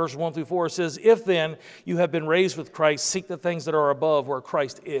 3, verses 1 through 4 says, if then you have been raised with Christ, seek the things that are above where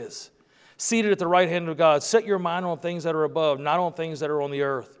Christ is. Seated at the right hand of God, set your mind on things that are above, not on things that are on the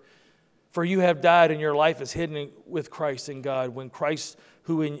earth. For you have died and your life is hidden with Christ in God. When Christ,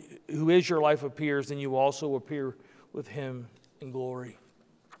 who is your life, appears, then you will also appear with him in glory.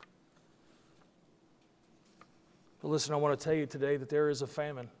 But listen, I want to tell you today that there is a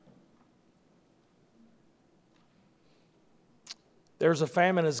famine. There's a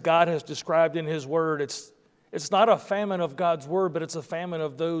famine as God has described in his word. It's not a famine of God's word, but it's a famine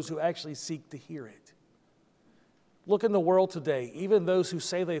of those who actually seek to hear it. Look in the world today, even those who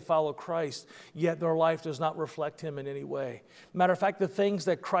say they follow Christ, yet their life does not reflect him in any way. Matter of fact, the things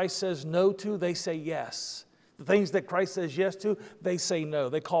that Christ says no to, they say yes. The things that Christ says yes to, they say no.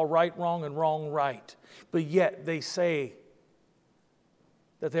 They call right wrong and wrong right. But yet they say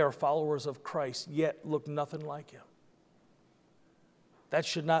that they are followers of Christ, yet look nothing like him. That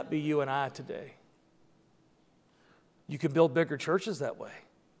should not be you and I today. You can build bigger churches that way,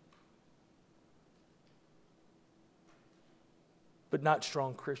 but not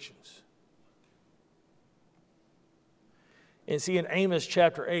strong Christians. And see, in Amos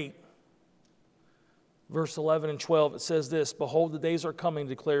chapter 8, verse 11 and 12, it says this, behold, the days are coming,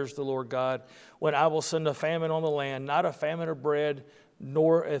 declares the Lord God, when I will send a famine on the land, not a famine of bread,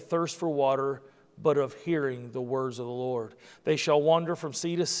 nor a thirst for water, but of hearing the words of the Lord. They shall wander from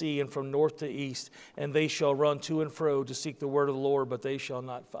sea to sea and from north to east, and they shall run to and fro to seek the word of the Lord, but they shall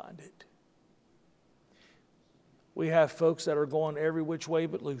not find it. We have folks that are going every which way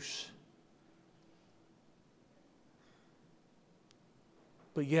but loose.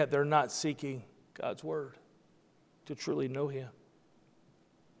 But yet they're not seeking God's word to truly know him.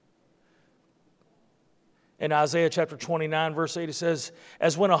 In Isaiah chapter 29, verse 8, it says,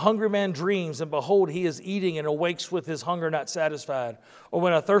 as when a hungry man dreams, and behold, he is eating and awakes with his hunger not satisfied. Or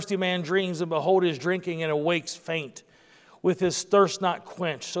when a thirsty man dreams, and behold, he is drinking and awakes faint, with his thirst not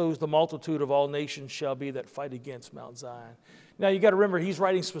quenched, so the multitude of all nations shall be that fight against Mount Zion. Now, you got to remember, he's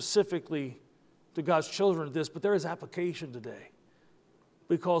writing specifically to God's children of this, but there is application today,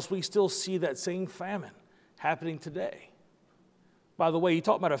 because we still see that same famine happening today. By the way, you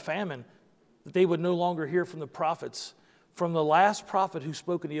talk about a famine that they would no longer hear from the prophets, from the last prophet who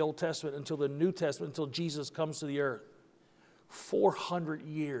spoke in the Old Testament until the New Testament, until Jesus comes to the earth. 400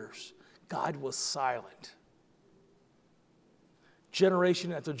 years, God was silent.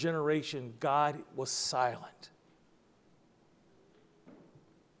 Generation after generation, God was silent.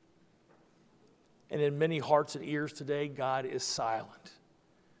 And in many hearts and ears today, God is silent.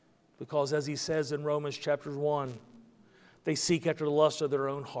 Because as he says in Romans chapter 1, they seek after the lust of their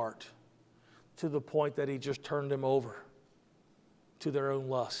own heart, to the point that he just turned them over to their own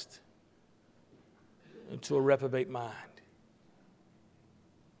lust and to a reprobate mind.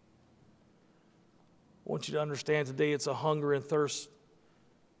 I want you to understand today it's a hunger and thirst.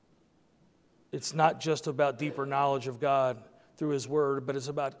 It's not just about deeper knowledge of God through his word, but it's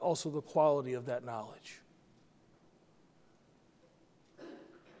about also the quality of that knowledge.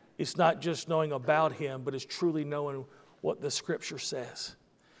 It's not just knowing about him, but it's truly knowing what the scripture says.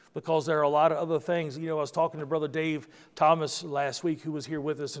 Because there are a lot of other things. You know, I was talking to Brother Dave Thomas last week, who was here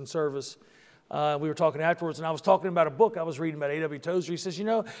with us in service. We were talking afterwards, and I was talking about a book I was reading about A.W. Tozer. He says, you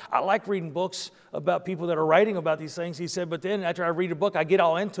know, I like reading books about people that are writing about these things. He said, but then after I read a book, I get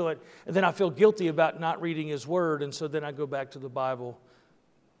all into it, and then I feel guilty about not reading his word, and so then I go back to the Bible.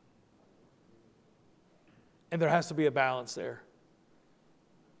 And there has to be a balance there.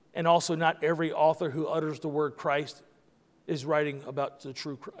 And also not every author who utters the word Christ is writing about the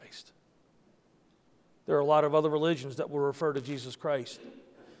true Christ. There are a lot of other religions that will refer to Jesus Christ,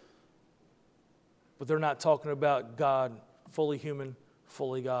 but they're not talking about God, fully human,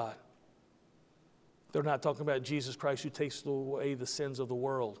 fully God. They're not talking about Jesus Christ who takes away the sins of the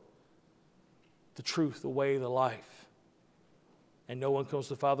world, the truth, the way, the life. And no one comes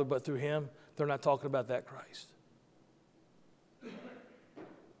to the Father but through him. They're not talking about that Christ.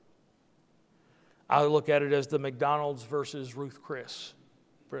 I look at it as the McDonald's versus Ruth Chris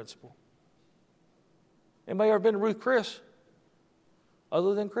principle. Anybody ever been to Ruth Chris?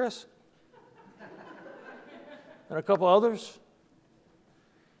 Other than Chris? And a couple others?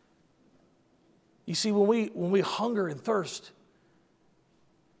 You see, when we hunger and thirst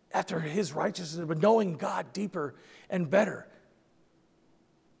after his righteousness, but knowing God deeper and better,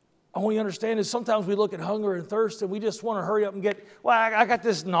 and what we understand is sometimes we look at hunger and thirst and we just want to hurry up and get, I got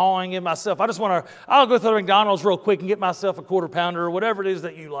this gnawing in myself. I'll go through McDonald's real quick and get myself a quarter pounder or whatever it is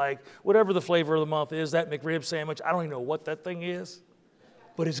that you like, whatever the flavor of the month is, that McRib sandwich. I don't even know what that thing is,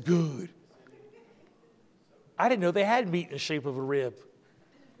 but it's good. I didn't know they had meat in the shape of a rib.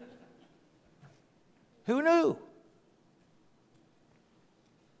 Who knew?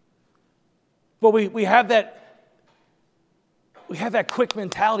 But we have that quick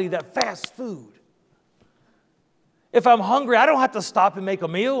mentality, that fast food. If I'm hungry, I don't have to stop and make a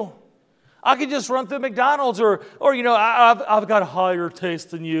meal. I can just run through McDonald's or I've got a higher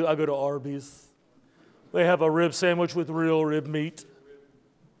taste than you. I go to Arby's. They have a rib sandwich with real rib meat.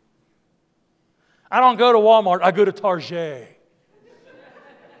 I don't go to Walmart. I go to Target.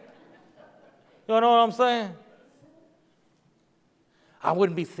 You know what I'm saying? I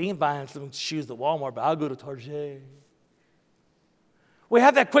wouldn't be seen buying some shoes at Walmart, but I'll go to Target. We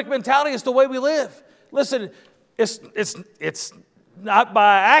have that quick mentality. It's the way we live. Listen, it's not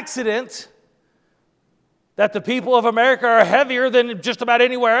by accident that the people of America are heavier than just about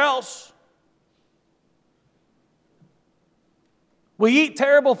anywhere else. We eat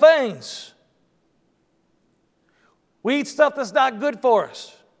terrible things. We eat stuff that's not good for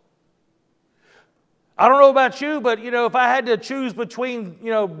us. I don't know about you, but, if I had to choose between,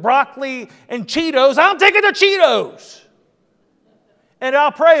 broccoli and Cheetos, I'm taking the Cheetos. And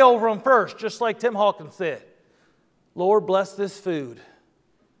I'll pray over them first, just like Tim Hawkins said. Lord, bless this food.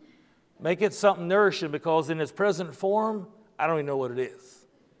 Make it something nourishing, because in its present form, I don't even know what it is.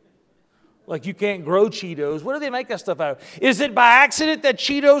 Like, you can't grow Cheetos. What do they make that stuff out of? Is it by accident that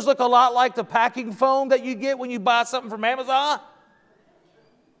Cheetos look a lot like the packing foam that you get when you buy something from Amazon?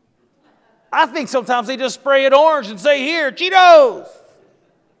 I think sometimes they just spray it orange and say, here, Cheetos.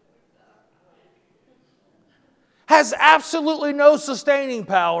 Has absolutely no sustaining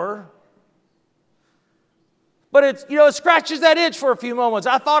power. But it scratches that itch for a few moments.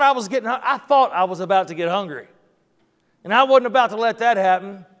 I thought I was about to get hungry. And I wasn't about to let that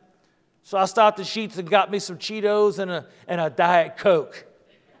happen. So I stopped at Sheetz and got me some Cheetos and a Diet Coke.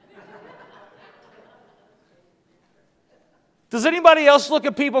 Does anybody else look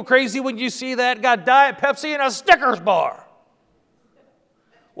at people crazy when you see that? Got Diet Pepsi and a Snickers bar.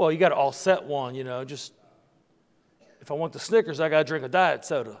 Well, you got to offset one, just if I want the Snickers, I got to drink a diet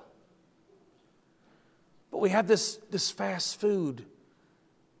soda. But we have this fast food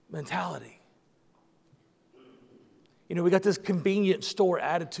mentality. We got this convenience store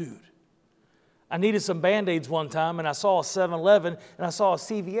attitude. I needed some Band-Aids one time, and I saw a 7-Eleven, and I saw a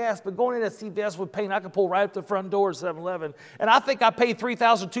CVS, but going into CVS with pain, I could pull right up the front door of 7-Eleven, and I think I paid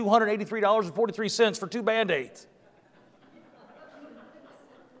 $3,283.43 for 2 Band-Aids.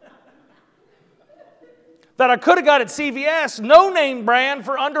 That I could have got at CVS, no-name brand,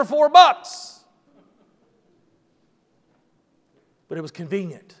 for under $4. But it was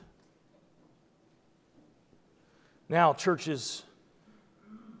convenient. Now churches,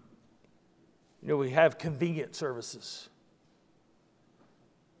 we have convenient services.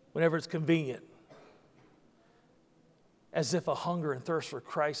 Whenever it's convenient. As if a hunger and thirst for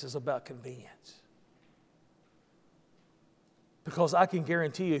Christ is about convenience. Because I can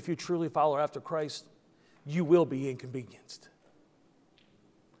guarantee you, if you truly follow after Christ, you will be inconvenienced.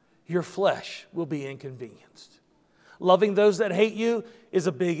 Your flesh will be inconvenienced. Loving those that hate you is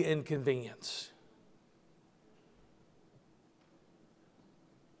a big inconvenience.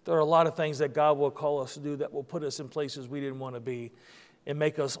 There are a lot of things that God will call us to do that will put us in places we didn't want to be and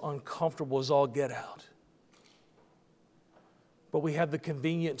make us uncomfortable as all get out. But we have the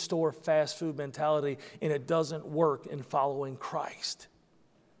convenience store fast food mentality, and it doesn't work in following Christ.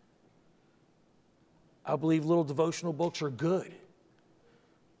 I believe little devotional books are good,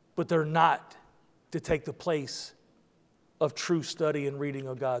 but they're not to take the place of true study and reading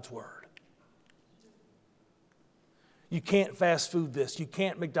of God's Word. You can't fast food this. You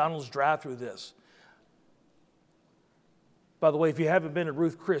can't McDonald's drive-through this. By the way, if you haven't been to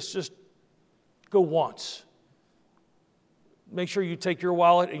Ruth Chris, just go once. Make sure you take your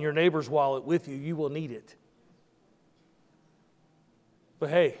wallet and your neighbor's wallet with you. You will need it. But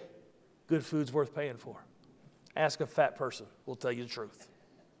hey, good food's worth paying for. Ask a fat person. We'll tell you the truth.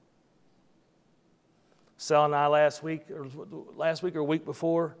 Sal and I last week or a week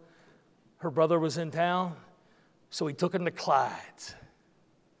before, her brother was in town, so we took him to Clyde's.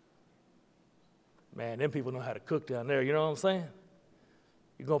 Man, them people know how to cook down there. You know what I'm saying?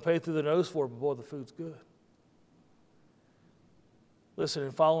 You're going to pay through the nose for it, but boy, the food's good. Listen,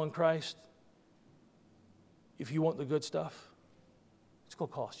 in following Christ, if you want the good stuff, it's going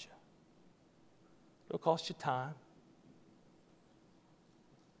to cost you. It'll cost you time.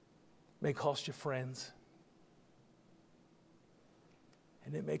 It may cost you friends.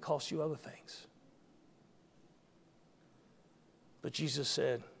 And it may cost you other things. But Jesus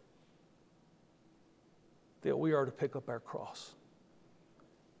said that we are to pick up our cross,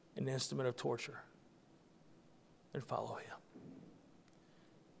 an instrument of torture, and follow Him.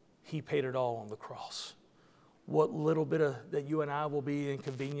 He paid it all on the cross. What little bit that you and I will be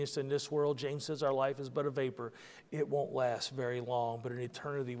inconvenienced in this world, James says our life is but a vapor. It won't last very long, but an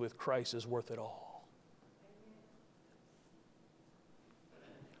eternity with Christ is worth it all.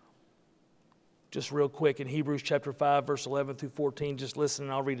 Just real quick, in Hebrews chapter 5, verse 11 through 14, just listen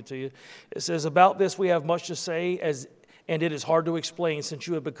and I'll read it to you. It says, about this we have much to say, and it is hard to explain since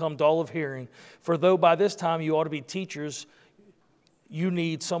you have become dull of hearing. For though by this time you ought to be teachers, you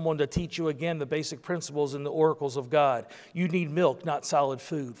need someone to teach you again the basic principles and the oracles of God. You need milk, not solid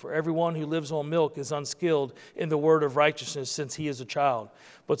food. For everyone who lives on milk is unskilled in the word of righteousness since he is a child.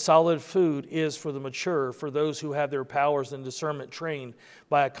 But solid food is for the mature, for those who have their powers and discernment trained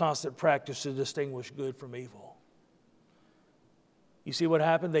by a constant practice to distinguish good from evil. You see what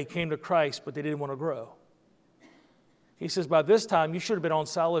happened? They came to Christ, but they didn't want to grow. He says, by this time, you should have been on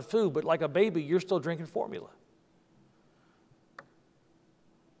solid food, but like a baby, you're still drinking formula.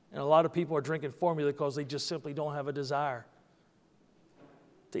 And a lot of people are drinking formula because they just simply don't have a desire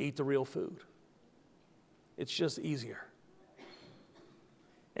to eat the real food. It's just easier.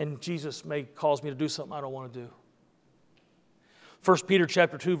 And Jesus may cause me to do something I don't want to do. 1 Peter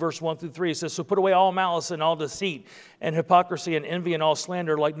chapter 2, verse 1 through 3, it says, so put away all malice and all deceit and hypocrisy and envy and all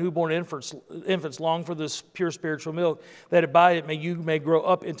slander, like newborn infants long for this pure spiritual milk, that by it you may grow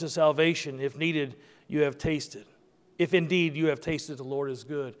up into salvation, if needed, you have tasted. If indeed you have tasted the Lord is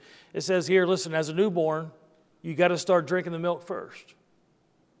good. It says here, listen, as a newborn, you got to start drinking the milk first.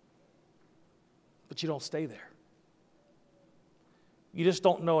 But you don't stay there. You just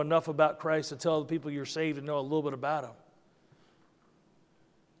don't know enough about Christ to tell the people you're saved and know a little bit about Him.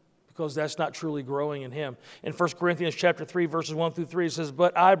 Because that's not truly growing in Him. In 1 Corinthians chapter 3, verses 1 through 3, it says,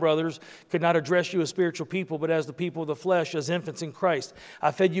 but I, brothers, could not address you as spiritual people, but as the people of the flesh, as infants in Christ.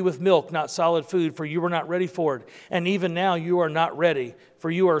 I fed you with milk, not solid food, for you were not ready for it. And even now you are not ready,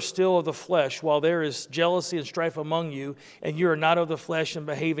 for you are still of the flesh, while there is jealousy and strife among you, and you are not of the flesh and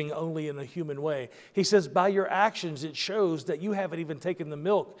behaving only in a human way. He says, by your actions, it shows that you haven't even taken the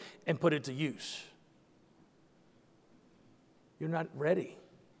milk and put it to use. You're not ready.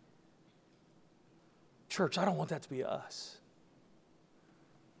 Church, I don't want that to be us.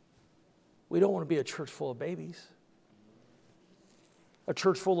 We don't want to be a church full of babies. A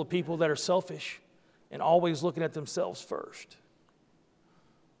church full of people that are selfish and always looking at themselves first.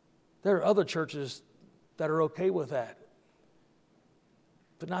 There are other churches that are okay with that,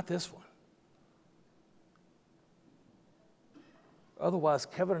 but not this one. Otherwise,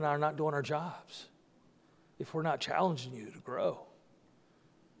 Kevin and I are not doing our jobs if we're not challenging you to grow.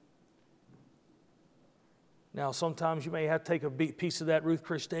 Now, sometimes you may have to take a piece of that Ruth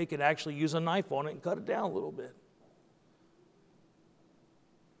Chris steak and actually use a knife on it and cut it down a little bit.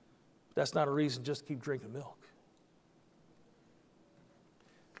 That's not a reason just to keep drinking milk.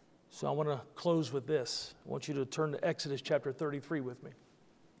 So I want to close with this. I want you to turn to Exodus chapter 33 with me.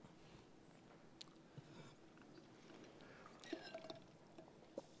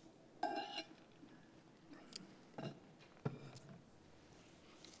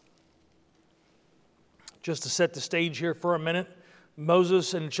 Just to set the stage here for a minute,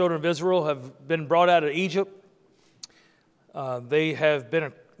 Moses and the children of Israel have been brought out of Egypt. They have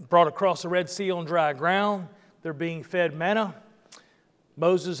been brought across the Red Sea on dry ground. They're being fed manna.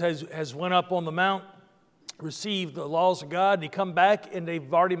 Moses has went up on the mount, received the laws of God, and he come back, and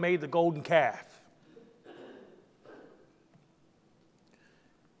they've already made the golden calf.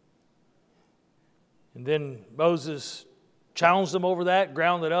 And then Moses challenged them over that,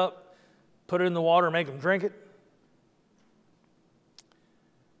 ground it up, put it in the water, and make them drink it.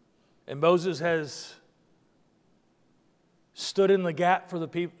 And Moses has stood in the gap for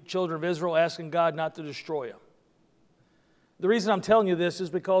the children of Israel, asking God not to destroy them. The reason I'm telling you this is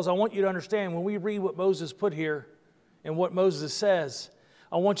because I want you to understand when we read what Moses put here and what Moses says,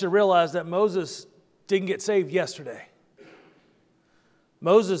 I want you to realize that Moses didn't get saved yesterday.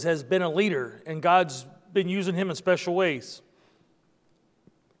 Moses has been a leader, and God's been using him in special ways.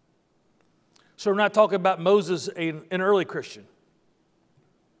 So we're not talking about Moses, an early Christian.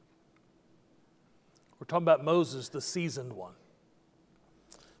 We're talking about Moses, the seasoned one,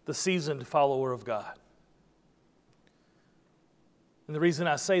 the seasoned follower of God. And the reason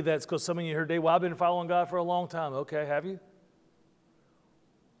I say that is because some of you here today, well, I've been following God for a long time. Okay, have you?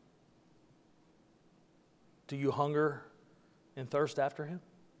 Do you hunger and thirst after Him?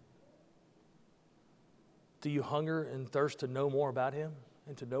 Do you hunger and thirst to know more about Him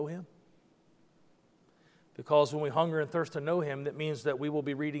and to know Him? Because when we hunger and thirst to know Him, that means that we will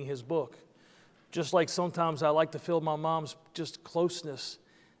be reading His book. Just like sometimes I like to feel my mom's just closeness,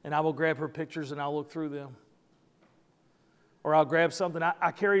 and I will grab her pictures and I'll look through them. Or I'll grab something.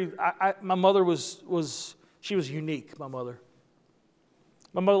 My mother she was unique, my mother.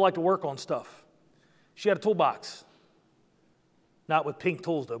 My mother liked to work on stuff. She had a toolbox. Not with pink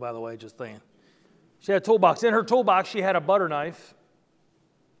tools, though, by the way, just saying. She had a toolbox. In her toolbox, she had a butter knife.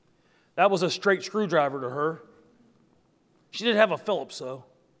 That was a straight screwdriver to her. She did have a Phillips, though.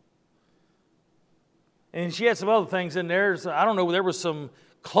 And she had some other things in there. So I don't know, there was some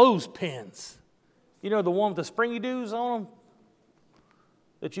clothespins. You know, the one with the springy doos on them?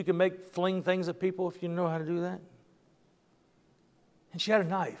 That you can fling things at people if you know how to do that. And she had a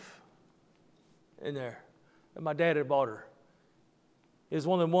knife in there that my dad had bought her. It was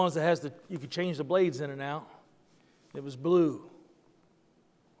one of the ones that you could change the blades in and out. It was blue.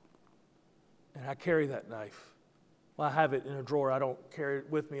 And I carry that knife. Well, I have it in a drawer. I don't carry it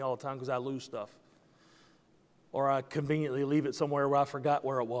with me all the time because I lose stuff. Or I conveniently leave it somewhere where I forgot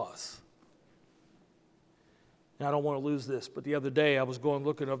where it was. And I don't want to lose this. But the other day I was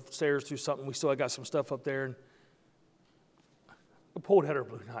looking upstairs through something. We still got some stuff up there. And I pulled out her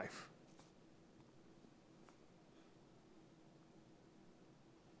blue knife.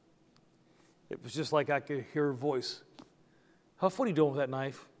 It was just like I could hear her voice. Huff, what are you doing with that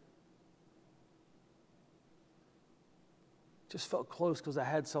knife? Just felt close because I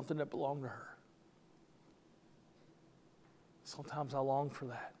had something that belonged to her. Sometimes I long for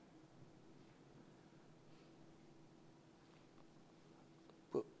that.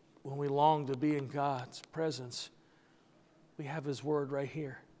 But when we long to be in God's presence, we have His Word right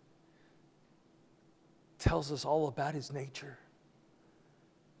here. It tells us all about His nature.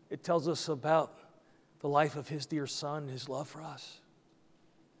 It tells us about the life of His dear Son, His love for us.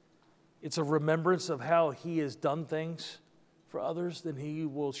 It's a remembrance of how He has done things for others, then He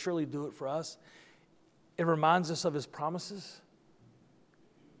will surely do it for us. It reminds us of His promises.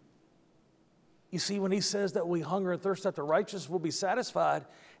 You see, when He says that we hunger and thirst after righteousness will be satisfied,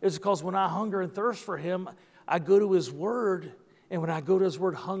 it's because when I hunger and thirst for Him, I go to His Word, and when I go to His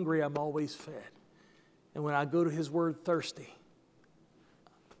Word hungry, I'm always fed. And when I go to His Word thirsty,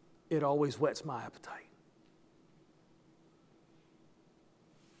 it always whets my appetite.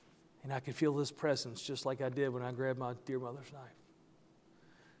 And I can feel His presence just like I did when I grabbed my dear mother's knife.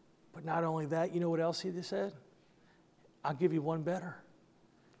 But not only that, you know what else He said? I'll give you one better.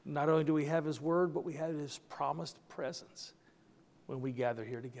 Not only do we have His Word, but we have His promised presence when we gather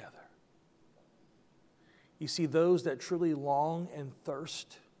here together. You see, those that truly long and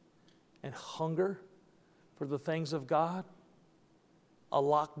thirst and hunger for the things of God, a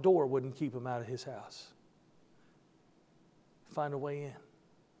locked door wouldn't keep them out of His house. Find a way in.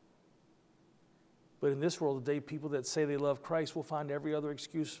 But in this world today, people that say they love Christ will find every other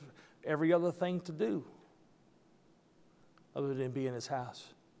excuse, every other thing to do other than be in His house.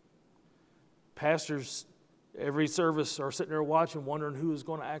 Pastors, every service, are sitting there watching, wondering who is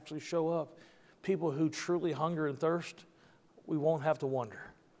going to actually show up. People who truly hunger and thirst, we won't have to wonder.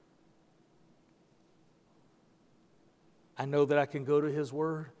 I know that I can go to His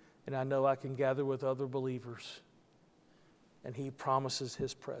Word, and I know I can gather with other believers. And He promises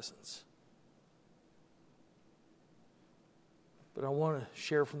His presence. But I want to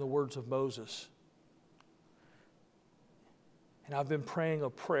share from the words of Moses. And I've been praying a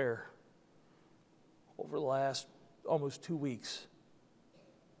prayer over the last almost 2 weeks.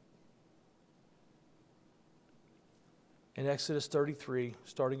 In Exodus 33,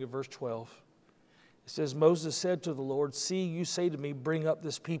 starting at verse 12, it says, Moses said to the Lord, see, you say to me, bring up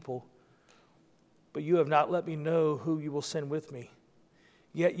this people, but you have not let me know who you will send with me.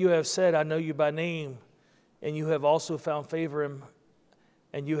 Yet you have said, I know you by name, and you have also found favor in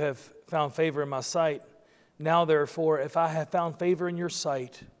my sight. Now, therefore, if I have found favor in your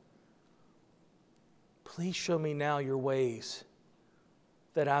sight, please show me now your ways,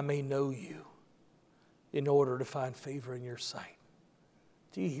 that I may know you, in order to find favor in your sight.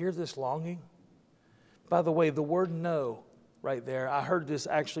 Do you hear this longing? By the way, the word know right there, I heard this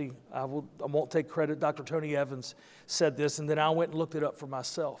actually, I won't take credit, Dr. Tony Evans said this, and then I went and looked it up for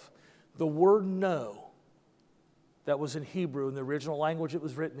myself. The word know, that was in Hebrew, in the original language it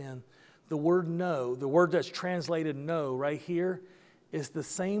was written in, the word know, the word that's translated know right here, is the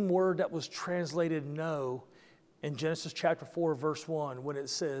same word that was translated know in Genesis chapter 4, verse 1, when it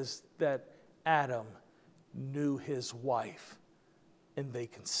says that Adam knew his wife and they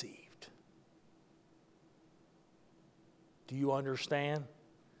conceived. Do you understand?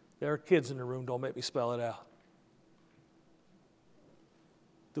 There are kids in the room, don't make me spell it out.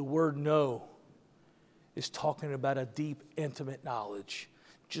 The word know is talking about a deep, intimate knowledge,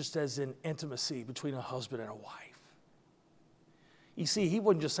 just as in intimacy between a husband and a wife. You see, he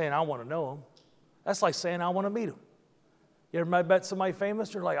wasn't just saying, I want to know him. That's like saying, I want to meet him. You ever met somebody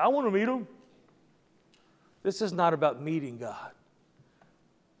famous? You're like, I want to meet him. This is not about meeting God.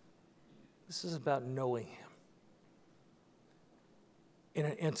 This is about knowing him in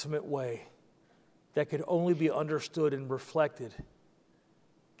an intimate way that could only be understood and reflected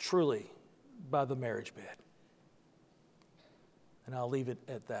truly by the marriage bed. And I'll leave it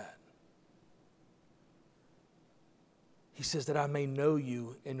at that. He says that I may know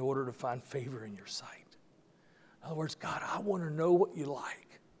you in order to find favor in your sight. In other words, God, I want to know what you like.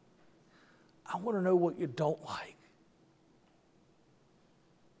 I want to know what you don't like.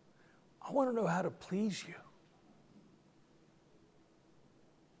 I want to know how to please you.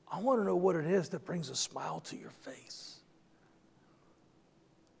 I want to know what it is that brings a smile to your face.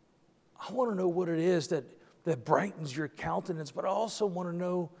 I want to know what it is that brightens your countenance, but I also want to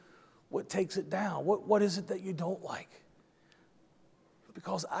know what takes it down. What is it that you don't like?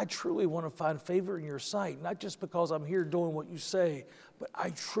 Because I truly want to find favor in your sight, not just because I'm here doing what you say, but I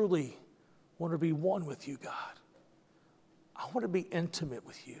truly want to be one with you, God. I want to be intimate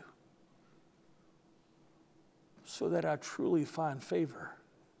with you so that I truly find favor.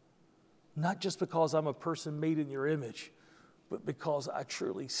 Not just because I'm a person made in your image, but because I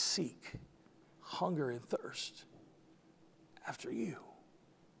truly seek, hunger and thirst after you.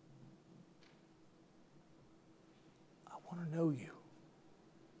 I want to know you.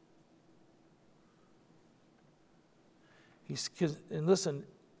 And listen,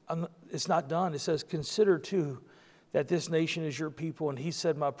 it's not done. It says, consider too that this nation is your people. And he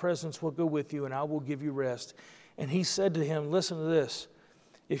said, my presence will go with you and I will give you rest. And he said to him, listen to this.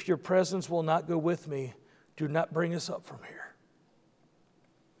 If your presence will not go with me, do not bring us up from here.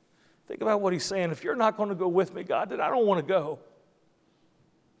 Think about what he's saying. If you're not going to go with me, God, then I don't want to go.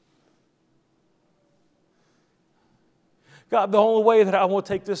 God, the only way that I will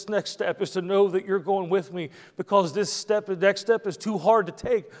take this next step is to know that you're going with me, because the next step is too hard to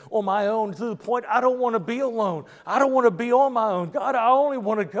take on my own, to the point I don't want to be alone. I don't want to be on my own. God, I only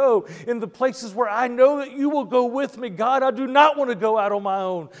want to go in the places where I know that you will go with me. God, I do not want to go out on my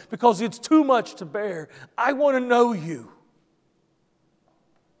own because it's too much to bear. I want to know you.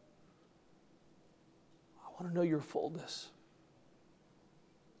 I want to know your fullness.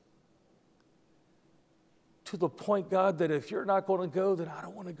 To the point, God, that if you're not going to go, then I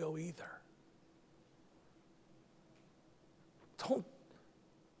don't want to go either.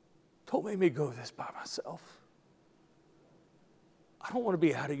 Don't make me go this by myself. I don't want to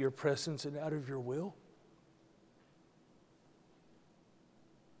be out of your presence and out of your will.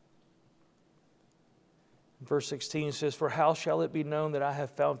 Verse 16 says, for how shall it be known that I have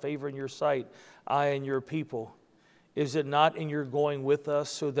found favor in your sight, I and your people? Is it not in your going with us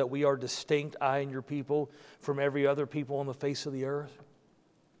so that we are distinct, I and your people, from every other people on the face of the earth?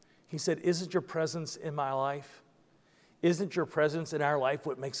 He said, isn't your presence in my life? Isn't your presence in our life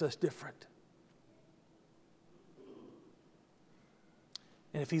what makes us different?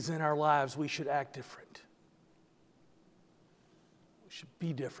 And if he's in our lives, we should act different. We should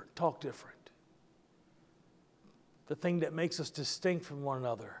be different, talk different. The thing that makes us distinct from one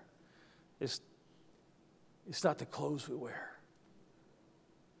another is it's not the clothes we wear.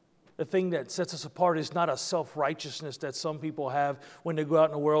 The thing that sets us apart is not a self-righteousness that some people have when they go out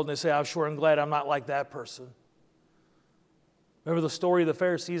in the world and they say, I'm sure I'm glad I'm not like that person. Remember the story of the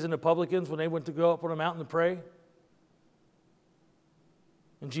Pharisees and the publicans when they went to go up on a mountain to pray?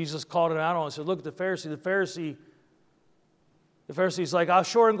 And Jesus called them out on it and said, look at the Pharisee. The Pharisee's like, I'm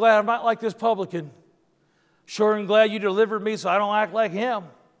sure I'm glad I'm not like this publican. Sure and glad you delivered me so I don't act like him.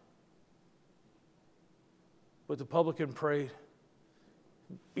 But the publican prayed,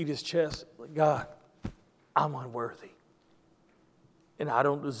 beat his chest, like, God, I'm unworthy. And I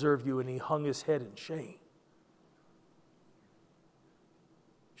don't deserve you. And he hung his head in shame.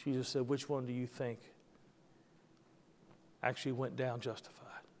 Jesus said, which one do you think actually went down justified?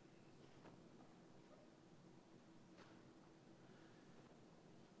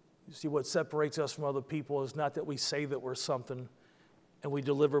 You see, what separates us from other people is not that we say that we're something and we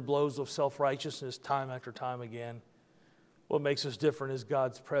deliver blows of self-righteousness time after time again. What makes us different is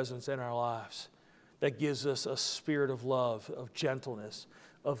God's presence in our lives that gives us a spirit of love, of gentleness,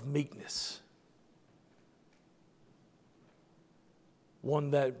 of meekness.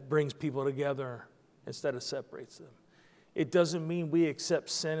 One that brings people together instead of separates them. It doesn't mean we accept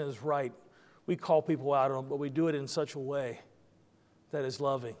sin as right. We call people out on it, but we do it in such a way that is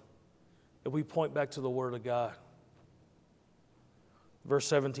loving. That we point back to the Word of God. Verse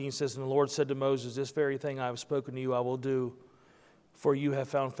 17 says, and the Lord said to Moses, this very thing I have spoken to you I will do, for you have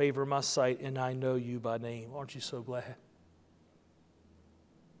found favor in my sight, and I know you by name. Aren't you so glad?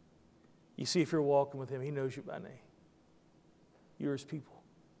 You see, if you're walking with him, he knows you by name. You're his people.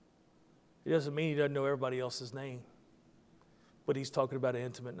 It doesn't mean he doesn't know everybody else's name, but he's talking about an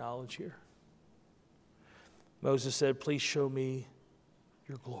intimate knowledge here. Moses said, please show me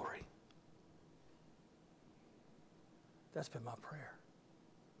your glory. That's been my prayer.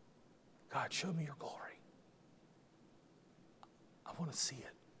 God, show me your glory. I want to see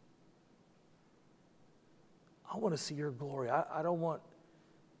it. I want to see your glory. I don't want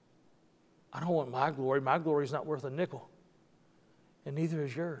my glory. My glory is not worth a nickel. And neither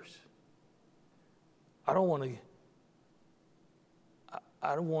is yours. I don't want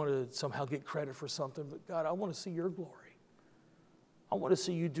to somehow get credit for something, but God, I want to see your glory. I want to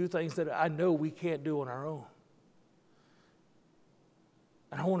see you do things that I know we can't do on our own.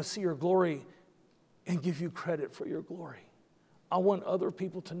 And I want to see your glory and give you credit for your glory. I want other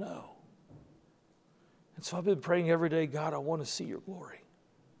people to know. And so I've been praying every day, God, I want to see your glory.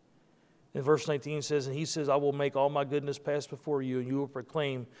 And verse 19 says, and he says, I will make all my goodness pass before you, and you will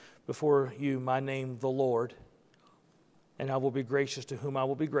proclaim before you my name, the Lord. And I will be gracious to whom I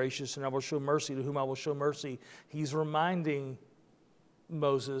will be gracious, and I will show mercy to whom I will show mercy. He's reminding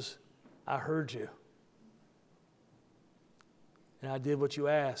Moses, I heard you. And I did what you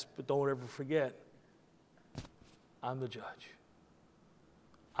asked, but don't ever forget, I'm the judge.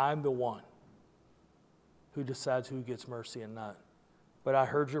 I'm the one who decides who gets mercy and not. But I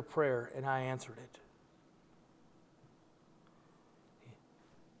heard your prayer and I answered it.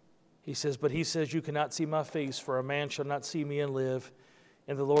 He says, you cannot see my face, for a man shall not see me and live.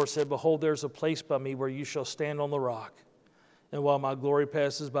 And the Lord said, behold, there's a place by me where you shall stand on the rock. And while my glory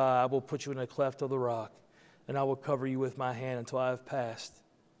passes by, I will put you in a cleft of the rock, and I will cover you with my hand until I have passed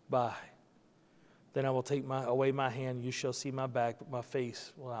by. Then I will take away my hand, you shall see my back, but my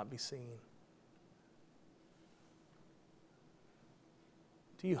face will not be seen.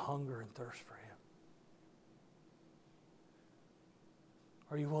 Do you hunger and thirst for him?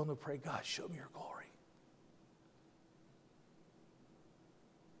 Are you willing to pray, God, show me your glory?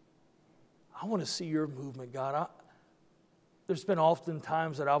 I want to see your movement, God. There's been often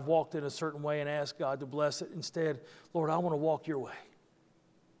times that I've walked in a certain way and asked God to bless it. Instead, Lord, I want to walk your way.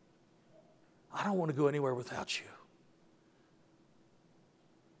 I don't want to go anywhere without you.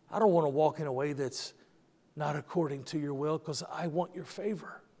 I don't want to walk in a way that's not according to your will, because I want your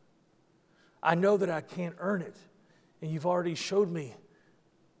favor. I know that I can't earn it, and you've already showed me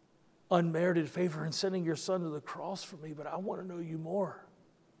unmerited favor in sending your son to the cross for me, but I want to know you more.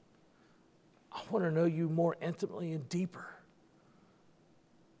 I want to know you more intimately and deeper.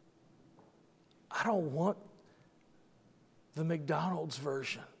 I don't want the McDonald's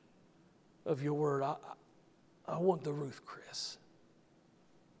version of your word. I want the Ruth Chris.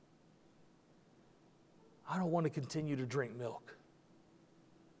 I don't want to continue to drink milk.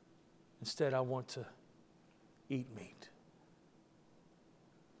 Instead, I want to eat meat.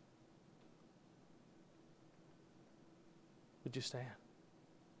 Would you stand?